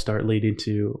 and that'll start leading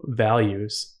to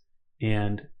values.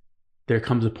 And there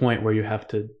comes a point where you have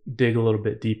to dig a little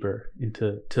bit deeper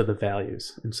into the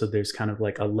values. And so there's kind of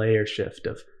like a layer shift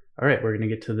of, all right, we're going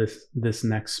to get to this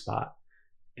next spot.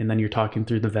 And then you're talking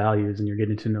through the values and you're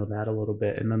getting to know that a little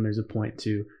bit. And then there's a point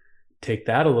to take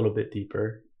that a little bit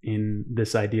deeper in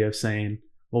this idea of saying,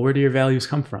 well, where do your values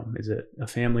come from? Is it a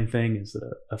family thing? Is it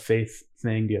a faith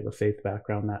thing? Do you have a faith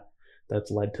background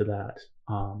that's led to that?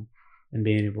 And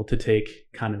being able to take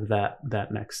kind of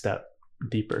that next step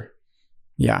deeper.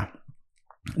 Yeah.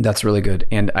 That's really good.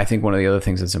 And I think one of the other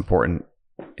things that's important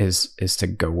is to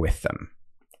go with them.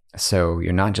 So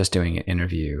you're not just doing an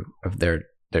interview of their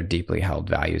deeply held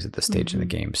values at this stage in the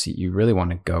game. So you really want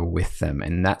to go with them.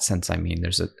 In that sense, I mean,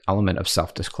 there's an element of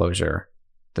self-disclosure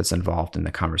that's involved in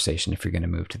the conversation if you're going to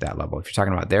move to that level. If you're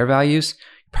talking about their values,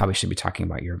 you probably should be talking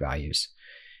about your values.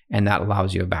 And that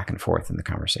allows you a back and forth in the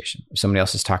conversation. If somebody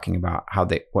else is talking about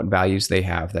what values they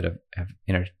have that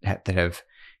have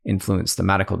influenced the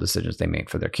medical decisions they made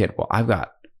for their kid. Well, I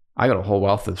got a whole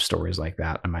wealth of stories like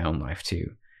that in my own life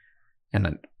too.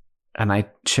 And I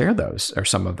share those or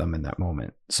some of them in that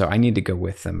moment. So I need to go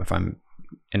with them. If I'm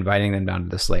inviting them down to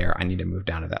this layer, I need to move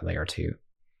down to that layer too.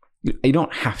 You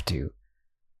don't have to.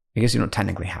 I guess you don't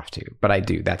technically have to, but I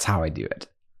do. That's how I do it.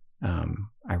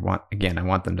 I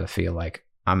want them to feel like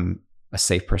I'm a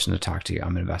safe person to talk to.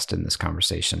 I'm invested in this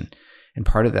conversation. And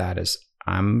part of that is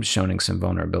I'm showing some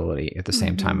vulnerability at the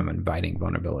same time I'm inviting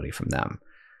vulnerability from them.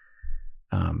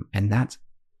 And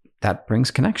that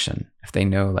brings connection. If they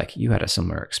know like you had a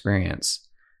similar experience,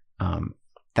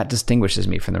 that distinguishes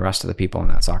me from the rest of the people in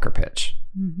that soccer pitch.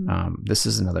 This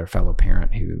is another fellow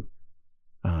parent who,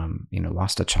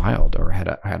 lost a child or had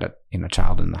a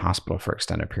child in the hospital for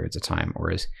extended periods of time, or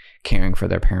is caring for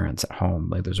their parents at home.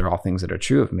 Like those are all things that are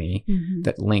true of me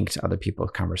that link to other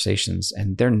people's conversations,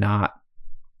 and they're not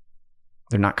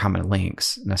common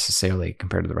links necessarily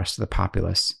compared to the rest of the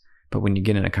populace. But when you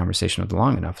get in a conversation with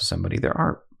long enough with somebody, there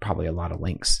are probably a lot of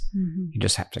links. You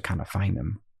just have to kind of find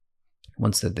them.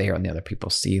 Once they're there and the other people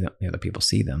see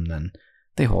them, then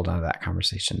they hold on to that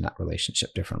conversation, that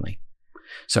relationship differently.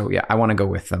 So yeah, I want to go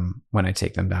with them when I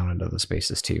take them down into those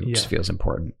spaces too. It just feels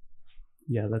important.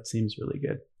 Yeah, that seems really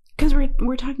good. Because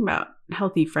we're talking about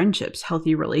healthy friendships,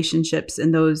 healthy relationships,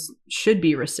 and those should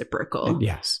be reciprocal.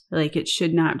 Yes. Like it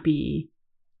should not be,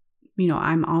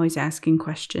 I'm always asking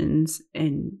questions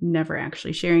and never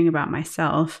actually sharing about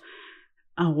myself,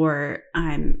 or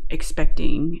I'm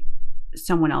expecting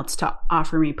someone else to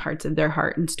offer me parts of their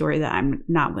heart and story that I'm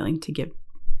not willing to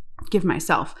give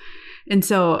myself. And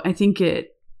so I think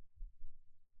it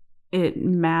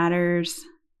matters.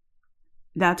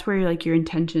 That's where like your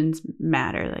intentions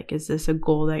matter. Like, is this a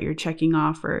goal that you're checking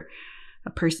off, or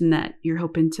a person that you're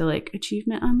hoping to like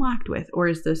achievement unlocked with? Or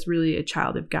is this really a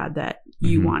child of God that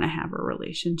you want to have a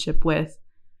relationship with?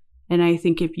 And I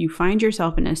think if you find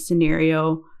yourself in a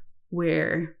scenario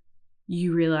where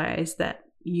you realize that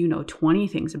you know 20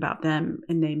 things about them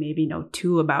and they maybe know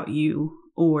 2 about you,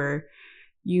 or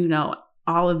you know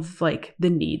all of like the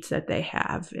needs that they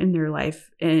have in their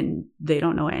life and they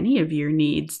don't know any of your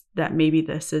needs, that maybe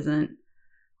this isn't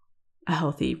a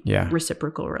healthy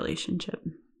reciprocal relationship.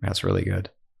 That's really good.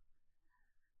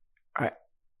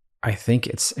 I think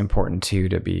it's important too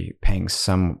to be paying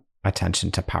some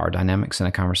attention to power dynamics in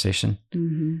a conversation.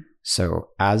 Mm-hmm. So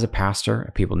as a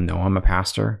pastor, people know I'm a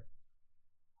pastor.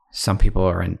 Some people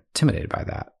are intimidated by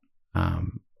that.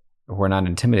 We're not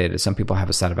intimidated. Some people have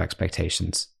a set of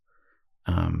expectations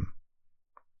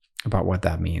about what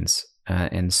that means.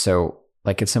 And so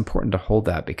like, it's important to hold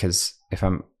that, because if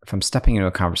I'm stepping into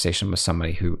a conversation with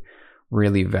somebody who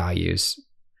really values,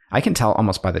 I can tell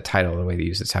almost by the title, the way they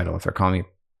use the title, if they're calling me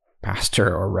pastor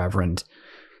or reverend,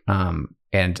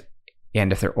 and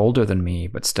if they're older than me,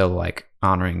 but still like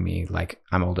honoring me like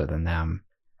I'm older than them,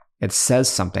 it says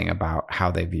something about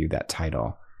how they view that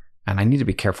title. And I need to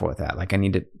be careful with that. Like, I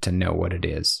need to know what it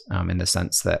is, in the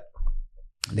sense that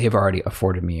they've already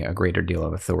afforded me a greater deal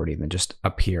of authority than just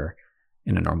appear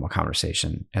in a normal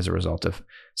conversation as a result of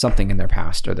something in their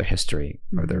past or their history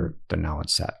or their knowledge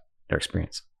set, their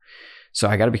experience. So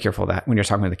I got to be careful of that. When you're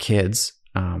talking to the kids,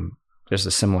 there's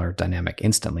a similar dynamic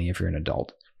instantly if you're an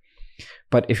adult.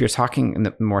 But if you're talking in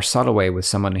the more subtle way with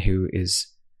someone who is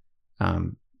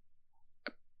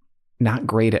not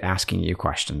great at asking you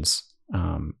questions,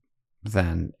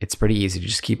 then it's pretty easy to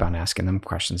just keep on asking them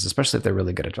questions, especially if they're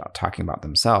really good at talking about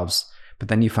themselves. But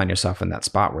then you find yourself in that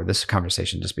spot where this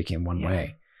conversation just became one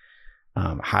way.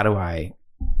 How do I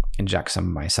inject some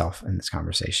of myself in this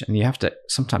conversation? And you have to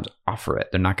sometimes offer it.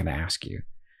 They're not going to ask you.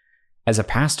 As a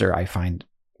pastor, I find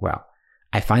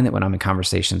that when I'm in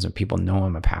conversations and people know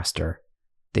I'm a pastor,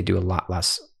 they do a lot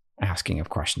less asking of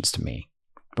questions to me.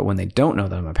 But when they don't know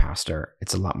that I'm a pastor,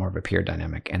 it's a lot more of a peer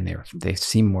dynamic, and they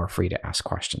seem more free to ask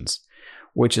questions,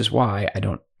 which is why I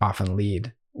don't often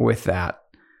lead with that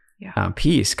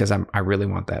piece, because I really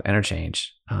want that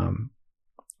interchange.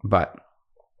 But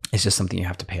it's just something you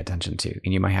have to pay attention to,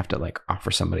 and you might have to like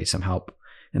offer somebody some help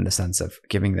in the sense of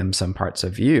giving them some parts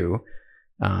of you,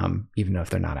 even if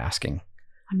they're not asking.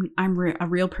 I'm a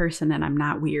real person, and I'm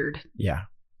not weird. Yeah.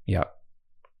 Yep.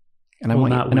 And I'm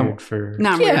not weird for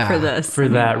this. For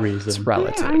that reason. It's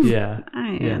relative.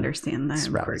 I understand that. It's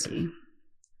relative.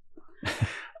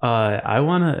 I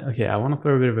want to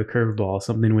throw a bit of a curveball,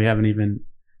 something we haven't even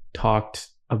talked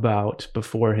about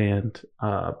beforehand,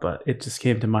 but it just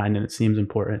came to mind and it seems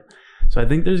important. So I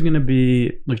think there's going to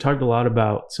be, we've talked a lot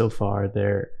about so far,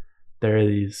 there are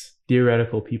these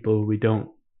theoretical people who we don't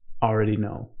already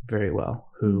know very well,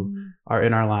 who are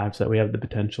in our lives that we have the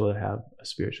potential to have a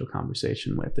spiritual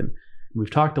conversation with. And we've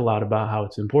talked a lot about how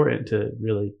it's important to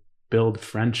really build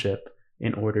friendship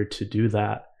in order to do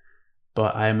that.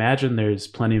 But I imagine there's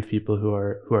plenty of people who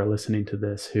are listening to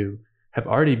this who have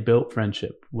already built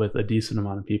friendship with a decent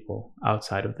amount of people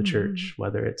outside of the church,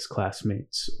 whether it's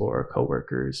classmates or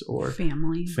coworkers or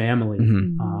family,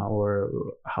 or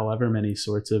however many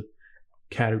sorts of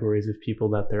categories of people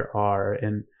that there are.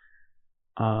 And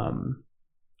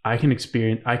I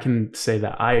can say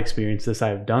that I experienced this.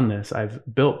 I've done this. I've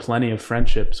built plenty of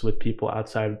friendships with people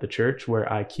outside of the church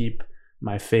where I keep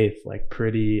my faith like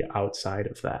pretty outside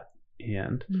of that.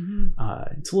 And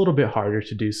it's a little bit harder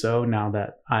to do so now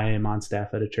that I am on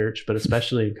staff at a church, but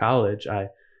especially in college,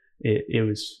 it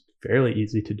was fairly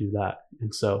easy to do that.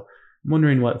 And so I'm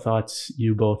wondering what thoughts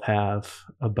you both have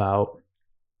about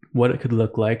what it could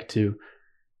look like to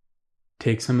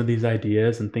take some of these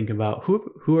ideas and think about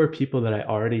who are people that I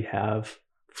already have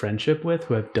friendship with,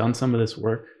 who have done some of this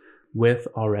work with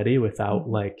already, without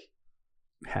like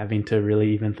having to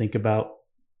really even think about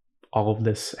all of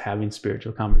this having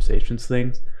spiritual conversations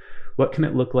things. What can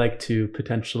it look like to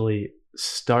potentially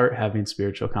start having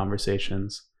spiritual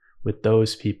conversations with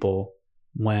those people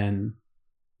when,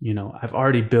 you know, I've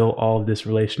already built all of this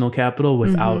relational capital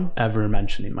without ever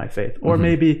mentioning my faith? Or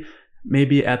maybe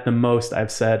at the most I've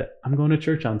said, I'm going to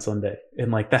church on Sunday, and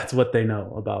like that's what they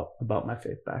know about my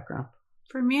faith background.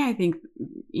 For me, I think,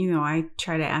 you know, I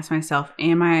try to ask myself,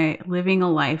 am I living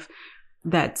a life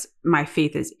that's my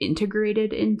faith is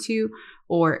integrated into,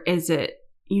 or is it,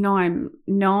 you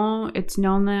know, it's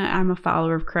known that I'm a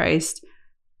follower of Christ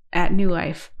at New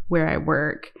Life where I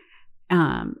work,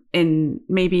 and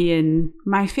maybe in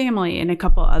my family and a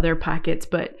couple other pockets,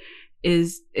 but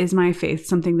is my faith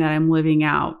something that I'm living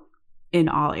out in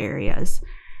all areas,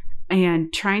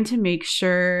 and trying to make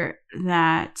sure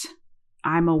that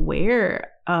I'm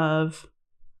aware of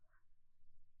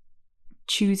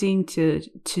choosing to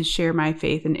share my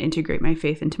faith and integrate my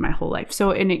faith into my whole life.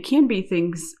 So, and it can be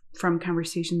things from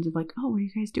conversations of like, oh, what are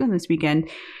you guys doing this weekend?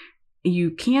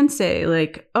 You can say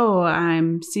like, oh,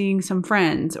 I'm seeing some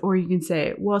friends, or you can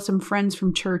say, well, some friends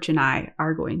from church and I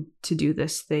are going to do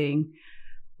this thing.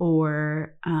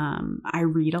 Or I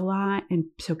read a lot. And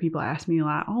so people ask me a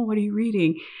lot, oh, what are you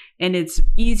reading? And it's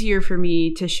easier for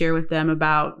me to share with them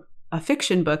about a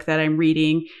fiction book that I'm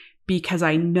reading because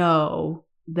I know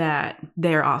that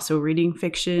they're also reading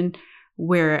fiction,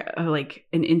 where like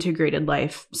an integrated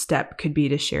life step could be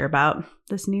to share about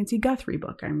this Nancy Guthrie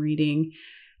book I'm reading,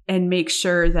 and make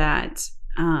sure that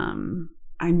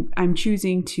I'm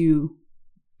choosing to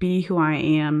be who I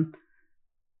am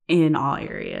in all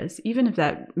areas, even if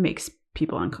that makes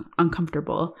people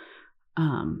uncomfortable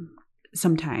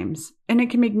sometimes. And it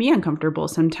can make me uncomfortable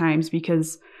sometimes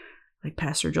because, like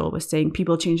Pastor Joel was saying,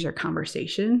 people change their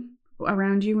conversation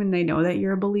around you when they know that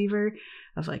you're a believer,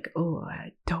 of like, oh,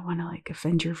 I don't want to like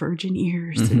offend your virgin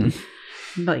ears and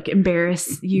like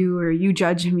embarrass you or you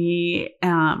judge me.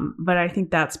 But I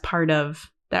think that's part of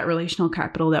that relational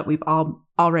capital that we've all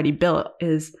already built,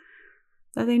 is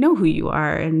that they know who you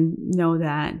are and know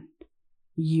that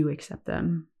you accept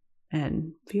them,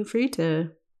 and feel free to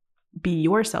be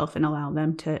yourself and allow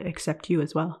them to accept you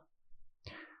as well.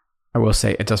 I will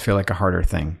say it does feel like a harder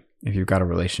thing if you've got a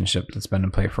relationship that's been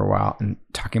in play for a while and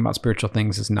talking about spiritual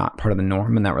things is not part of the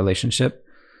norm in that relationship.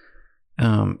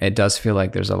 It does feel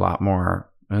like there's a lot more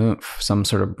some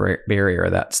sort of barrier.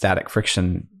 That static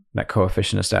friction, that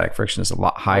coefficient of static friction is a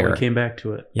lot higher. Oh, we came back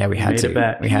to it. Yeah, we had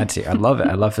to. We had to. I love it.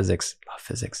 I love physics. Love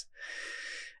physics.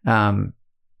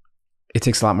 It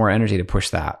takes a lot more energy to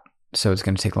push that. So it's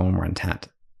going to take a little more intent.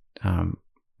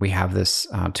 We have this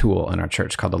tool in our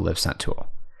church called the Live Sent tool.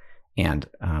 And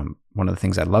one of the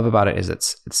things I love about it is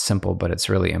it's simple, but it's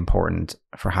really important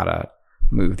for how to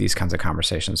move these kinds of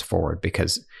conversations forward,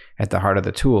 because at the heart of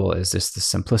the tool is just the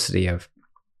simplicity of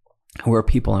who are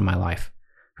people in my life?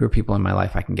 Who are people in my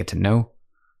life I can get to know?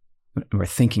 We're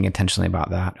thinking intentionally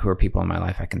about that. Who are people in my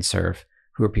life I can serve?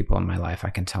 Who are people in my life I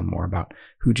can tell more about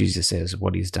who Jesus is,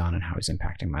 what he's done, and how he's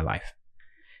impacting my life?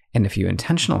 And if you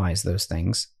intentionalize those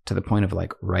things to the point of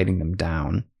like writing them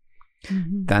down,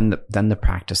 then the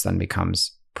practice then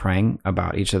becomes praying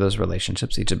about each of those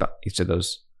relationships, each of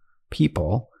those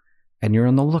people, and you're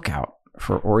on the lookout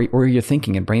for, or you're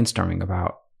thinking and brainstorming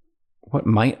about what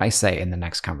might I say in the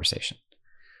next conversation.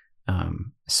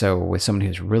 So with somebody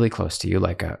who's really close to you,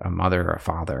 like a mother or a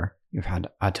father, you've had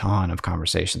a ton of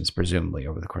conversations, presumably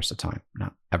over the course of time.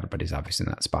 Not everybody's obviously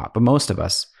in that spot, but most of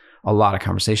us, a lot of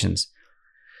conversations.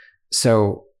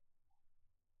 So,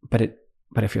 but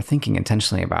if you're thinking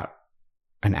intentionally about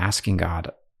and asking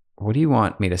God, what do you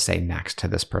want me to say next to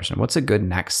this person? What's a good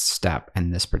next step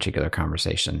in this particular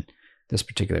conversation, this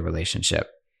particular relationship?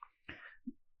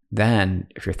 Then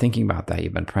if you're thinking about that,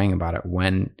 you've been praying about it,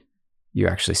 when you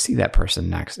actually see that person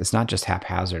next, it's not just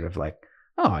haphazard of like,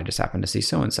 oh, I just happened to see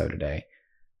so-and-so today.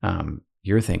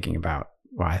 You're thinking about,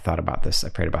 well, I thought about this, I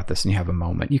prayed about this, and you have a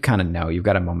moment. You kind of know, you've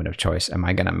got a moment of choice. Am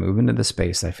I going to move into the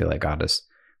space I feel like God is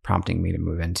prompting me to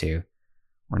move into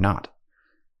or not?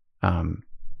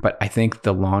 But I think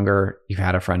the longer you've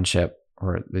had a friendship,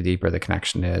 or the deeper the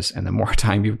connection is, and the more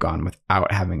time you've gone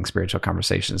without having spiritual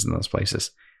conversations in those places,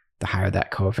 the higher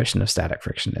that coefficient of static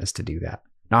friction is to do that.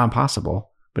 Not impossible,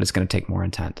 but it's going to take more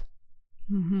intent.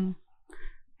 And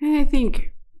I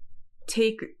think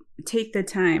take the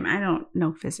time. I don't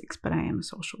know physics, but I am a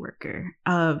social worker,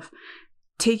 of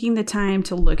taking the time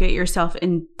to look at yourself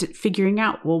and figuring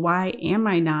out, well, why am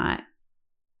I not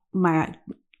my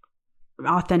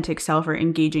authentic self or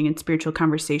engaging in spiritual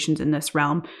conversations in this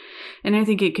realm? And I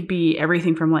think it could be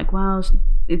everything from like, well,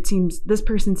 it seems this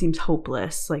person seems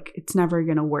hopeless, like it's never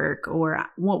going to work, or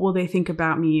what will they think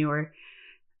about me, or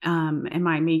am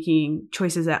I making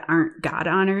choices that aren't God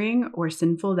honoring or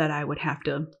sinful that I would have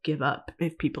to give up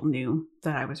if people knew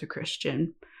that I was a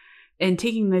Christian? And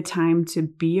taking the time to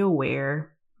be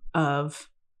aware of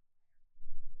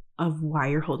why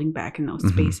you're holding back in those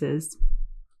spaces.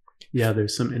 Yeah,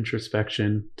 there's some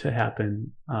introspection to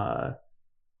happen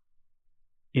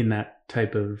in that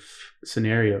type of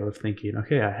scenario of thinking,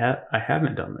 okay, I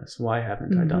haven't done this. Why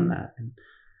haven't I done that? And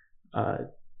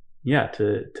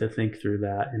to think through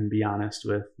that and be honest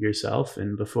with yourself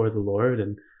and before the Lord,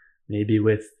 and maybe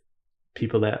with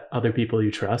other people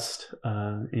you trust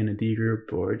in a D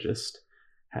group, or just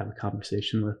have a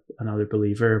conversation with another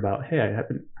believer about, hey, I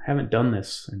haven't done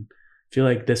this, and feel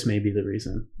like this may be the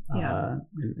reason.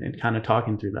 And kind of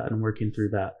talking through that and working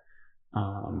through that.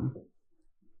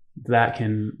 That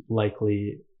can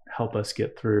likely help us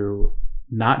get through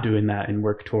not doing that and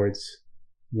work towards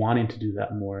wanting to do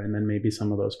that more. And then maybe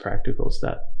some of those practicals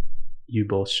that you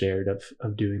both shared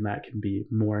of doing that can be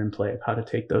more in play of how to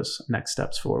take those next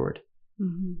steps forward.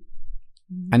 Mm-hmm.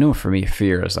 I know for me,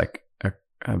 fear is like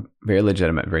a very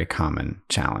legitimate, very common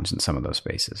challenge in some of those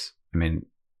spaces. I mean,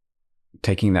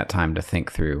 taking that time to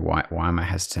think through why am I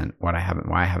hesitant? Why I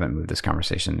haven't moved this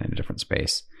conversation in a different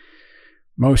space.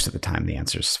 Most of the time, the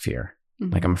answer is fear.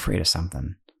 Mm-hmm. Like I'm afraid of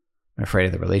something. I'm afraid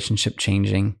of the relationship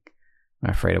changing. I'm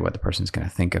afraid of what the person's going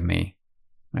to think of me.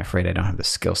 I'm afraid I don't have the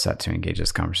skill set to engage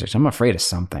this conversation. I'm afraid of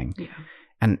something. Yeah.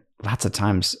 And lots of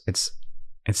times it's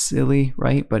silly,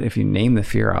 right? But if you name the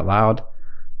fear out loud,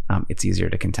 it's easier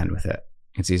to contend with it.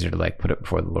 It's easier to like put it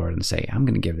before the Lord and say, I'm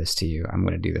going to give this to you. I'm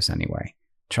going to do this anyway.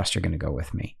 Trust you're going to go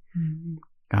with me.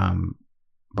 Mm-hmm.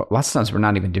 But lots of times we're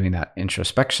not even doing that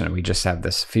introspection. We just have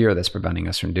this fear that's preventing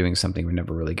us from doing something we've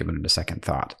never really given it a second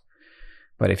thought.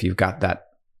 But if you've got that,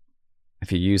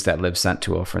 if you use that live sent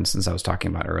tool, for instance, I was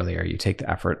talking about earlier, you take the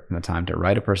effort and the time to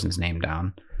write a person's name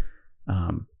down,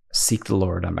 seek the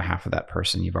Lord on behalf of that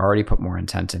person. You've already put more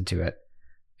intent into it.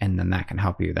 And then that can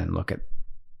help you then look at,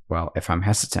 well, if I'm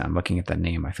hesitant, I'm looking at that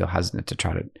name, I feel hesitant to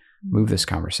try to move this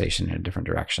conversation in a different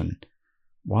direction.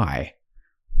 Why?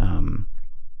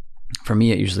 For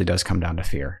me, it usually does come down to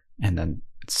fear. And then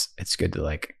it's good to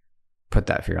like put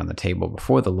that fear on the table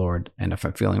before the Lord. And if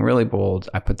I'm feeling really bold,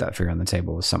 I put that fear on the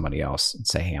table with somebody else and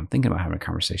say, hey, I'm thinking about having a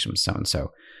conversation with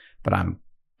so-and-so, but I'm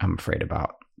afraid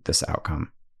about this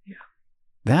outcome. Yeah.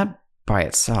 That by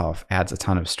itself adds a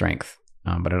ton of strength,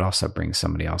 but it also brings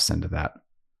somebody else into that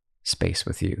space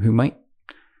with you who might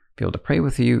be able to pray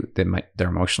with you. Their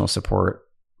emotional support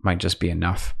might just be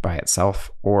enough by itself,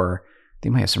 or they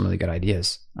might have some really good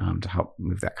ideas to help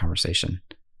move that conversation.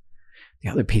 The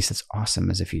other piece that's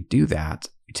awesome is if you do that,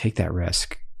 you take that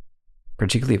risk,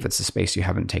 particularly if it's a space you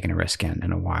haven't taken a risk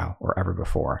in a while or ever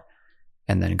before,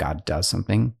 and then God does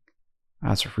something,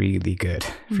 that's really good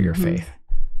for your faith.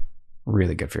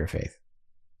 Really good for your faith.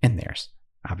 And theirs,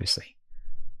 obviously.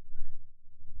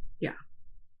 Yeah.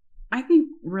 I think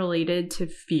related to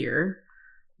fear,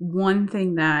 one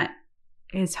thing that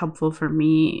is helpful for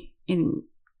me in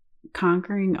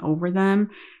conquering over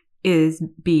them is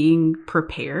being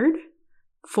prepared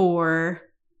for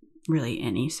really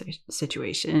any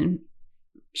situation.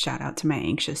 Shout out to my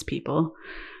anxious people.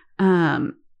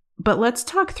 But let's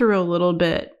talk through a little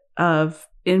bit of,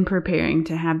 in preparing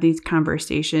to have these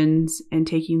conversations and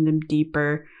taking them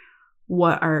deeper,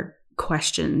 what are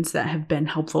questions that have been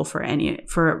helpful for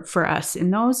us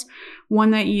in those.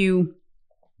 One that you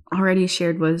already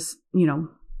shared was,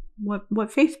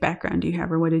 what faith background do you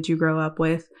have, or what did you grow up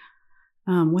with?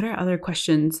 What are other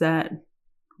questions that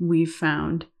we've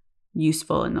found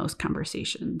useful in those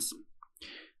conversations?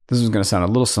 This is going to sound a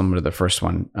little similar to the first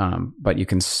one, but you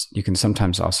can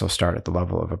sometimes also start at the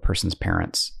level of a person's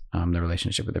parents, the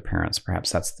relationship with their parents.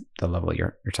 Perhaps that's the level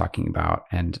you're talking about,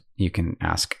 and you can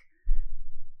ask,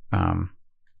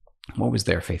 what was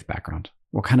their faith background?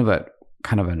 What kind of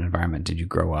an environment did you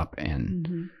grow up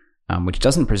in? Which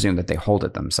doesn't presume that they hold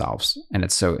it themselves, and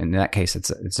in that case,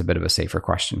 it's a bit of a safer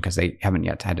question because they haven't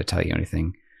yet had to tell you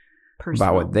anything personal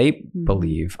about what they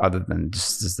believe, other than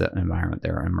just the environment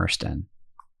they're immersed in.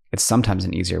 It's sometimes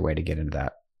an easier way to get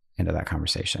into that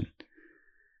conversation.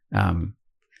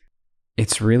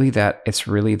 It's really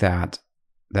that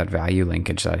value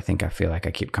linkage that I feel like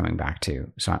I keep coming back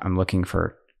to. So I'm looking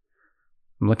for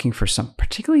some,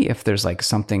 particularly if there's like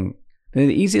something. The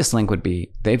easiest link would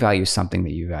be they value something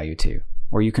that you value too,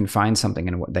 or you can find something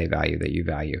in what they value that you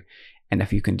value. And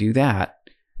if you can do that,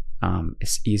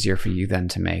 it's easier for you then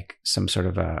to make some sort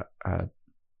of a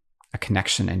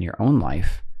connection in your own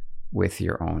life with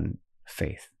your own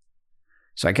faith.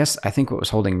 So I think what was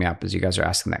holding me up as you guys are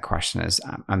asking that question is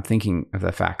I'm thinking of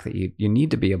the fact that you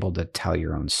need to be able to tell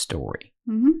your own story.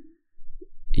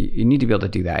 You need to be able to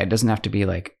do that. It doesn't have to be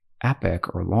like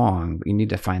epic or long, but you need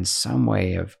to find some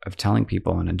way of telling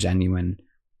people in a genuine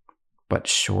but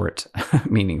short,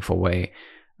 meaningful way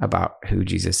about who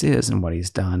Jesus is and what he's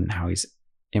done, how he's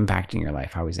impacting your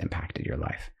life, how he's impacted your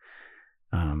life.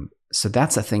 So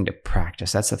that's a thing to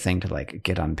practice. That's a thing to like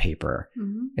get on paper.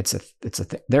 It's a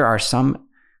thing. There are some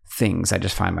things I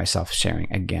just find myself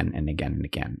sharing again and again and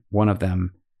again. One of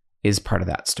them is part of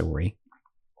that story.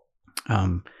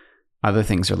 Other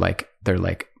things are they're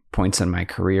like points in my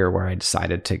career where I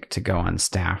decided to go on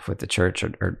staff with the church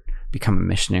or become a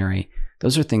missionary.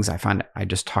 Those are things I find I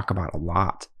just talk about a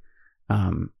lot.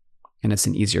 And it's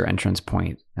an easier entrance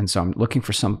point. And so I'm looking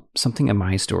for something in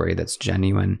my story that's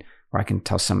genuine, where I can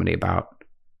tell somebody about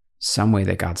some way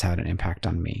that God's had an impact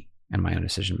on me and my own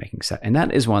decision-making set. And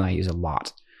that is one I use a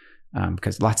lot,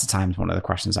 because lots of times one of the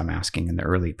questions I'm asking in the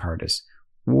early part is,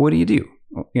 what do you do?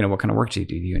 What kind of work do you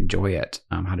do? Do you enjoy it?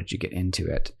 How did you get into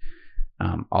it?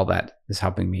 All that is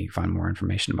helping me find more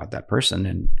information about that person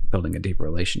and building a deeper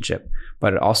relationship.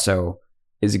 But it also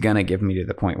is going to give me to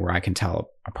the point where I can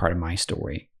tell a part of my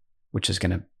story, which is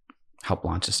going to help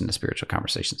launch us into spiritual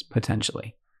conversations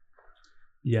potentially.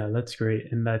 Yeah, that's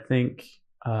great. And I think,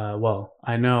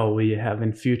 I know we have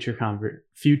in future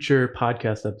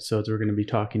podcast episodes, we're going to be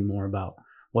talking more about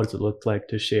what does it look like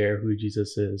to share who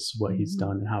Jesus is, what he's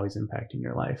done, and how he's impacting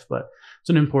your life. But it's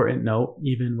an important note,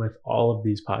 even with all of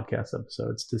these podcast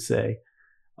episodes, to say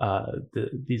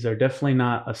these are definitely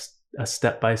not a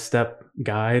step-by-step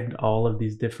guide. All of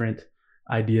these different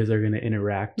ideas are going to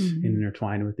interact and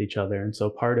intertwine with each other. And so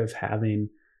part of having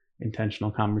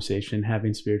intentional conversation,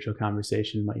 having spiritual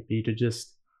conversation might be to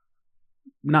just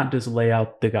not just lay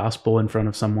out the gospel in front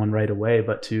of someone right away,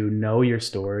 but to know your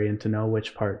story and to know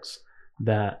which parts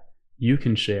that you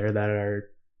can share that are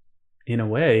in a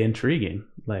way intriguing,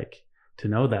 like to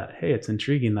know that, hey, it's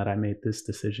intriguing that I made this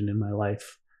decision in my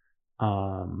life,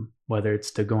 whether it's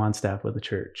to go on staff with a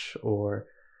church or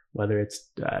whether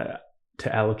it's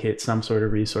to allocate some sort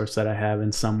of resource that I have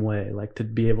in some way, like to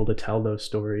be able to tell those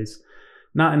stories,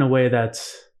 not in a way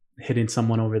that's hitting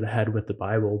someone over the head with the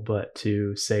Bible, but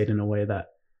to say it in a way that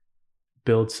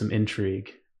builds some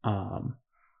intrigue,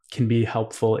 can be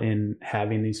helpful in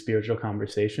having these spiritual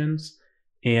conversations.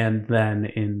 And then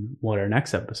in what our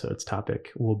next episode's topic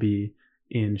will be,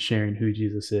 in sharing who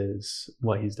Jesus is,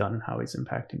 what he's done, and how he's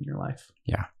impacting your life.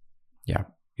 Yeah.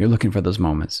 You're looking for those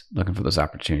moments, looking for those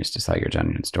opportunities to tell your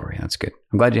genuine story. That's good.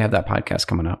 I'm glad you have that podcast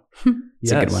coming up.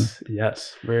 It's a good one.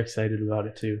 Yes. We're excited about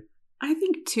it too. I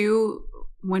think too,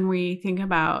 when we think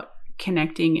about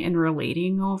connecting and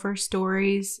relating over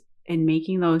stories and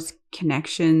making those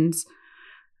connections,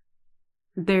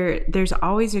 there's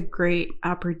always a great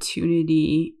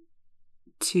opportunity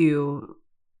so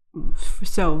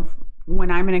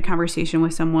when I'm in a conversation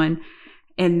with someone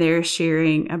and they're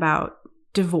sharing about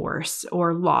divorce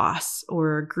or loss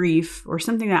or grief or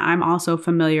something that I'm also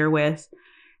familiar with,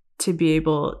 to be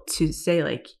able to say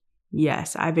like,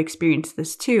 yes, I've experienced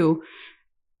this too.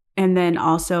 And then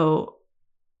also,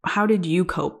 how did you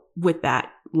cope with that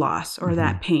loss or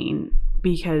that pain?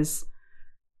 Because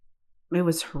it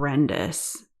was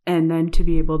horrendous. And then to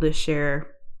be able to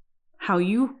share how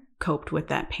you coped with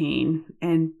that pain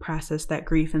and process that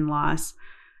grief and loss,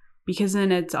 because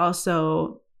then it's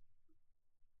also,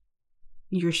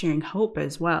 you're sharing hope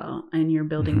as well. And you're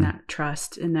building that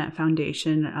trust and that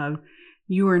foundation of,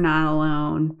 you are not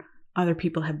alone. Other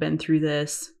people have been through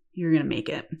this. You're going to make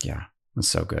it. Yeah, that's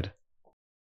so good.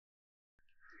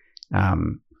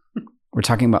 We're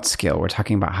talking about skill. We're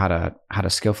talking about how to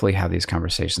skillfully have these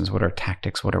conversations. What are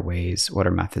tactics? What are ways? What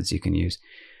are methods you can use?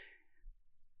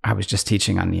 I was just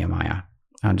teaching on Nehemiah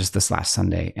just this last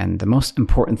Sunday. And the most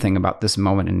important thing about this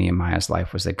moment in Nehemiah's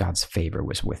life was that God's favor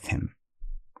was with him.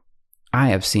 I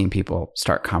have seen people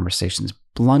start conversations,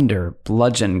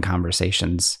 bludgeon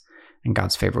conversations, and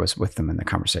God's favor was with them and the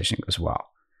conversation goes well.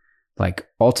 Like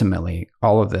ultimately,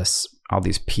 all of this, all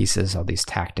these pieces, all these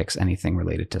tactics, anything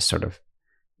related to sort of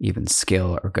even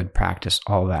skill or good practice,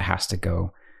 all of that has to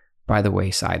go by the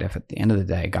wayside. If at the end of the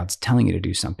day, God's telling you to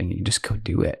do something, you just go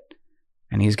do it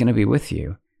and he's going to be with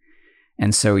you.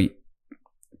 And so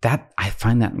that I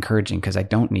find that encouraging because I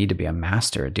don't need to be a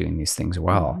master at doing these things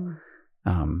well.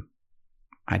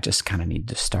 I just kind of need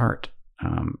to start.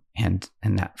 And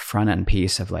that front end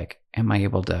piece of like, am I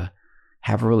able to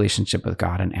have a relationship with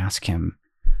God and ask him,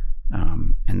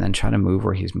 and then try to move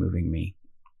where he's moving me.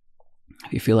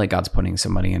 If you feel like God's putting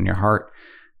somebody in your heart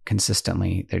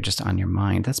consistently, they're just on your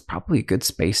mind, that's probably a good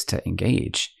space to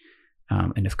engage.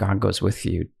 And if God goes with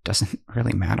you, it doesn't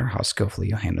really matter how skillfully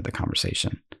you handle the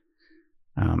conversation.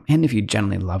 And if you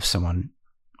genuinely love someone,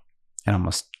 it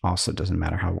almost also doesn't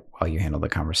matter how well you handle the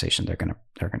conversation, they're gonna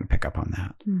pick up on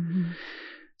that.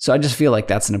 So I just feel like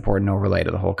that's an important overlay to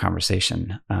the whole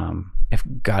conversation. If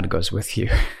God goes with you,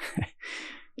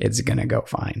 it's gonna go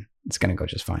fine. It's gonna go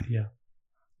just fine.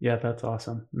 Yeah, that's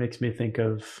awesome. Makes me think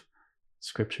of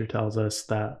Scripture tells us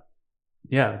that,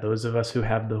 those of us who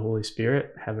have the Holy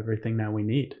Spirit have everything that we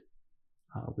need.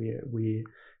 We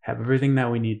have everything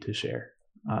that we need to share.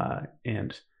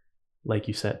 And like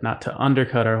you said, not to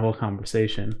undercut our whole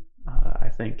conversation, I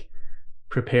think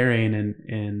preparing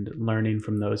and learning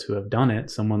from those who have done it,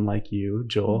 someone like you,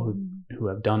 Joel, who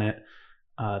have done it,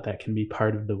 that can be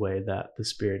part of the way that the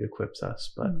Spirit equips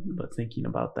us. But thinking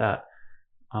about that,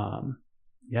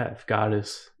 if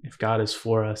God is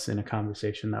for us in a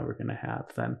conversation that we're going to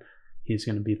have, then he's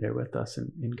going to be there with us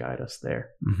and guide us there.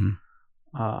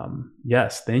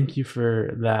 yes, thank you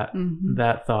for that,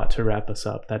 that thought to wrap us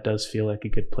up. That does feel like a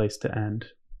good place to end.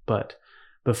 But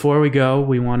before we go,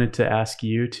 we wanted to ask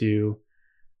you to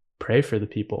pray for the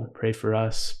people, pray for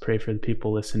us, pray for the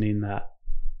people listening, that,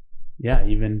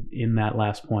 even in that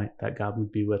last point, that God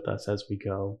would be with us as we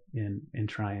go and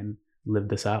try and live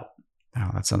this out. Oh,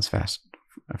 that sounds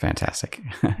fantastic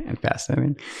and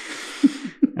fascinating.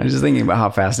 I was just thinking about how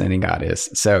fascinating God is.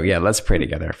 So let's pray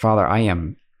together. Father,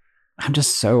 I'm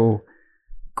just so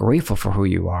grateful for who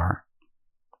you are.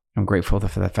 I'm grateful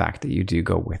for the fact that you do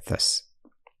go with us.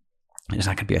 There's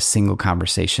not going to be a single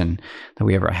conversation that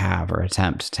we ever have or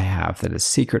attempt to have that is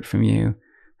secret from you,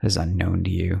 that is unknown to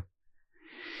you.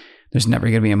 There's never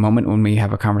going to be a moment when we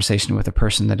have a conversation with a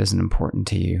person that isn't important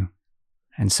to you.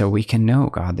 And so we can know,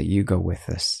 God, that you go with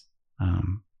us.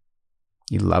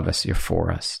 You love us. You're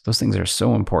for us. Those things are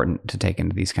so important to take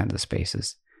into these kinds of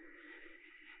spaces.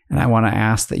 And I want to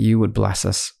ask that you would bless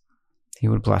us.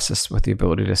 You would bless us with the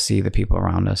ability to see the people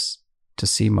around us, to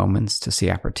see moments, to see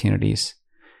opportunities,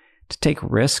 to take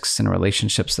risks in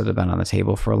relationships that have been on the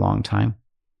table for a long time,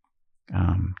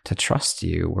 to trust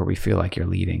you where we feel like you're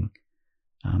leading,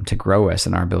 to grow us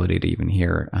in our ability to even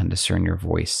hear and discern your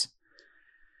voice.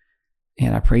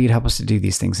 And I pray you'd help us to do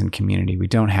these things in community. We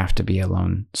don't have to be a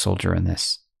lone soldier in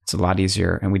this. It's a lot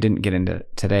easier, and we didn't get into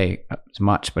today as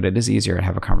much, but it is easier to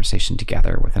have a conversation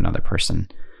together with another person.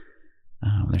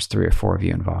 There's 3 or 4 of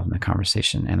you involved in the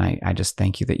conversation, and I just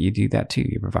thank you that you do that too.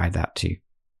 You provide that too.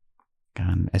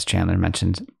 As Chandler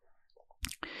mentioned,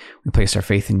 we place our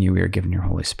faith in you. We are given your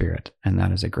Holy Spirit, and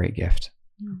that is a great gift.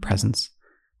 Presence,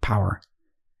 power,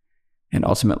 and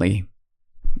ultimately,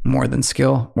 more than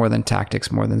skill, more than tactics,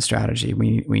 more than strategy,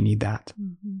 we need that.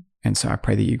 And so I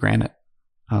pray that you grant it.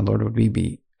 Lord, would we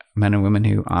be men and women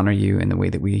who honor you in the way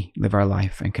that we live our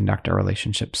life and conduct our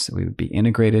relationships, that we would be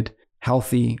integrated,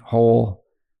 healthy, whole,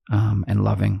 and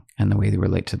loving in the way that we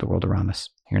relate to the world around us.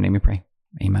 In your name we pray.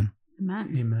 Amen.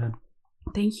 Amen.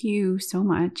 Thank you so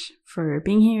much for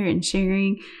being here and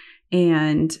sharing.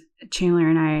 And Chandler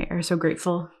and I are so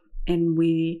grateful, and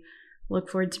we look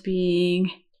forward to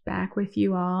being back with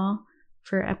you all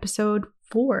for episode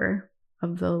 4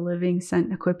 of the Living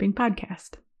Sent Equipping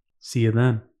podcast. See you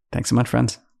then. Thanks so much,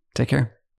 friends. Take care.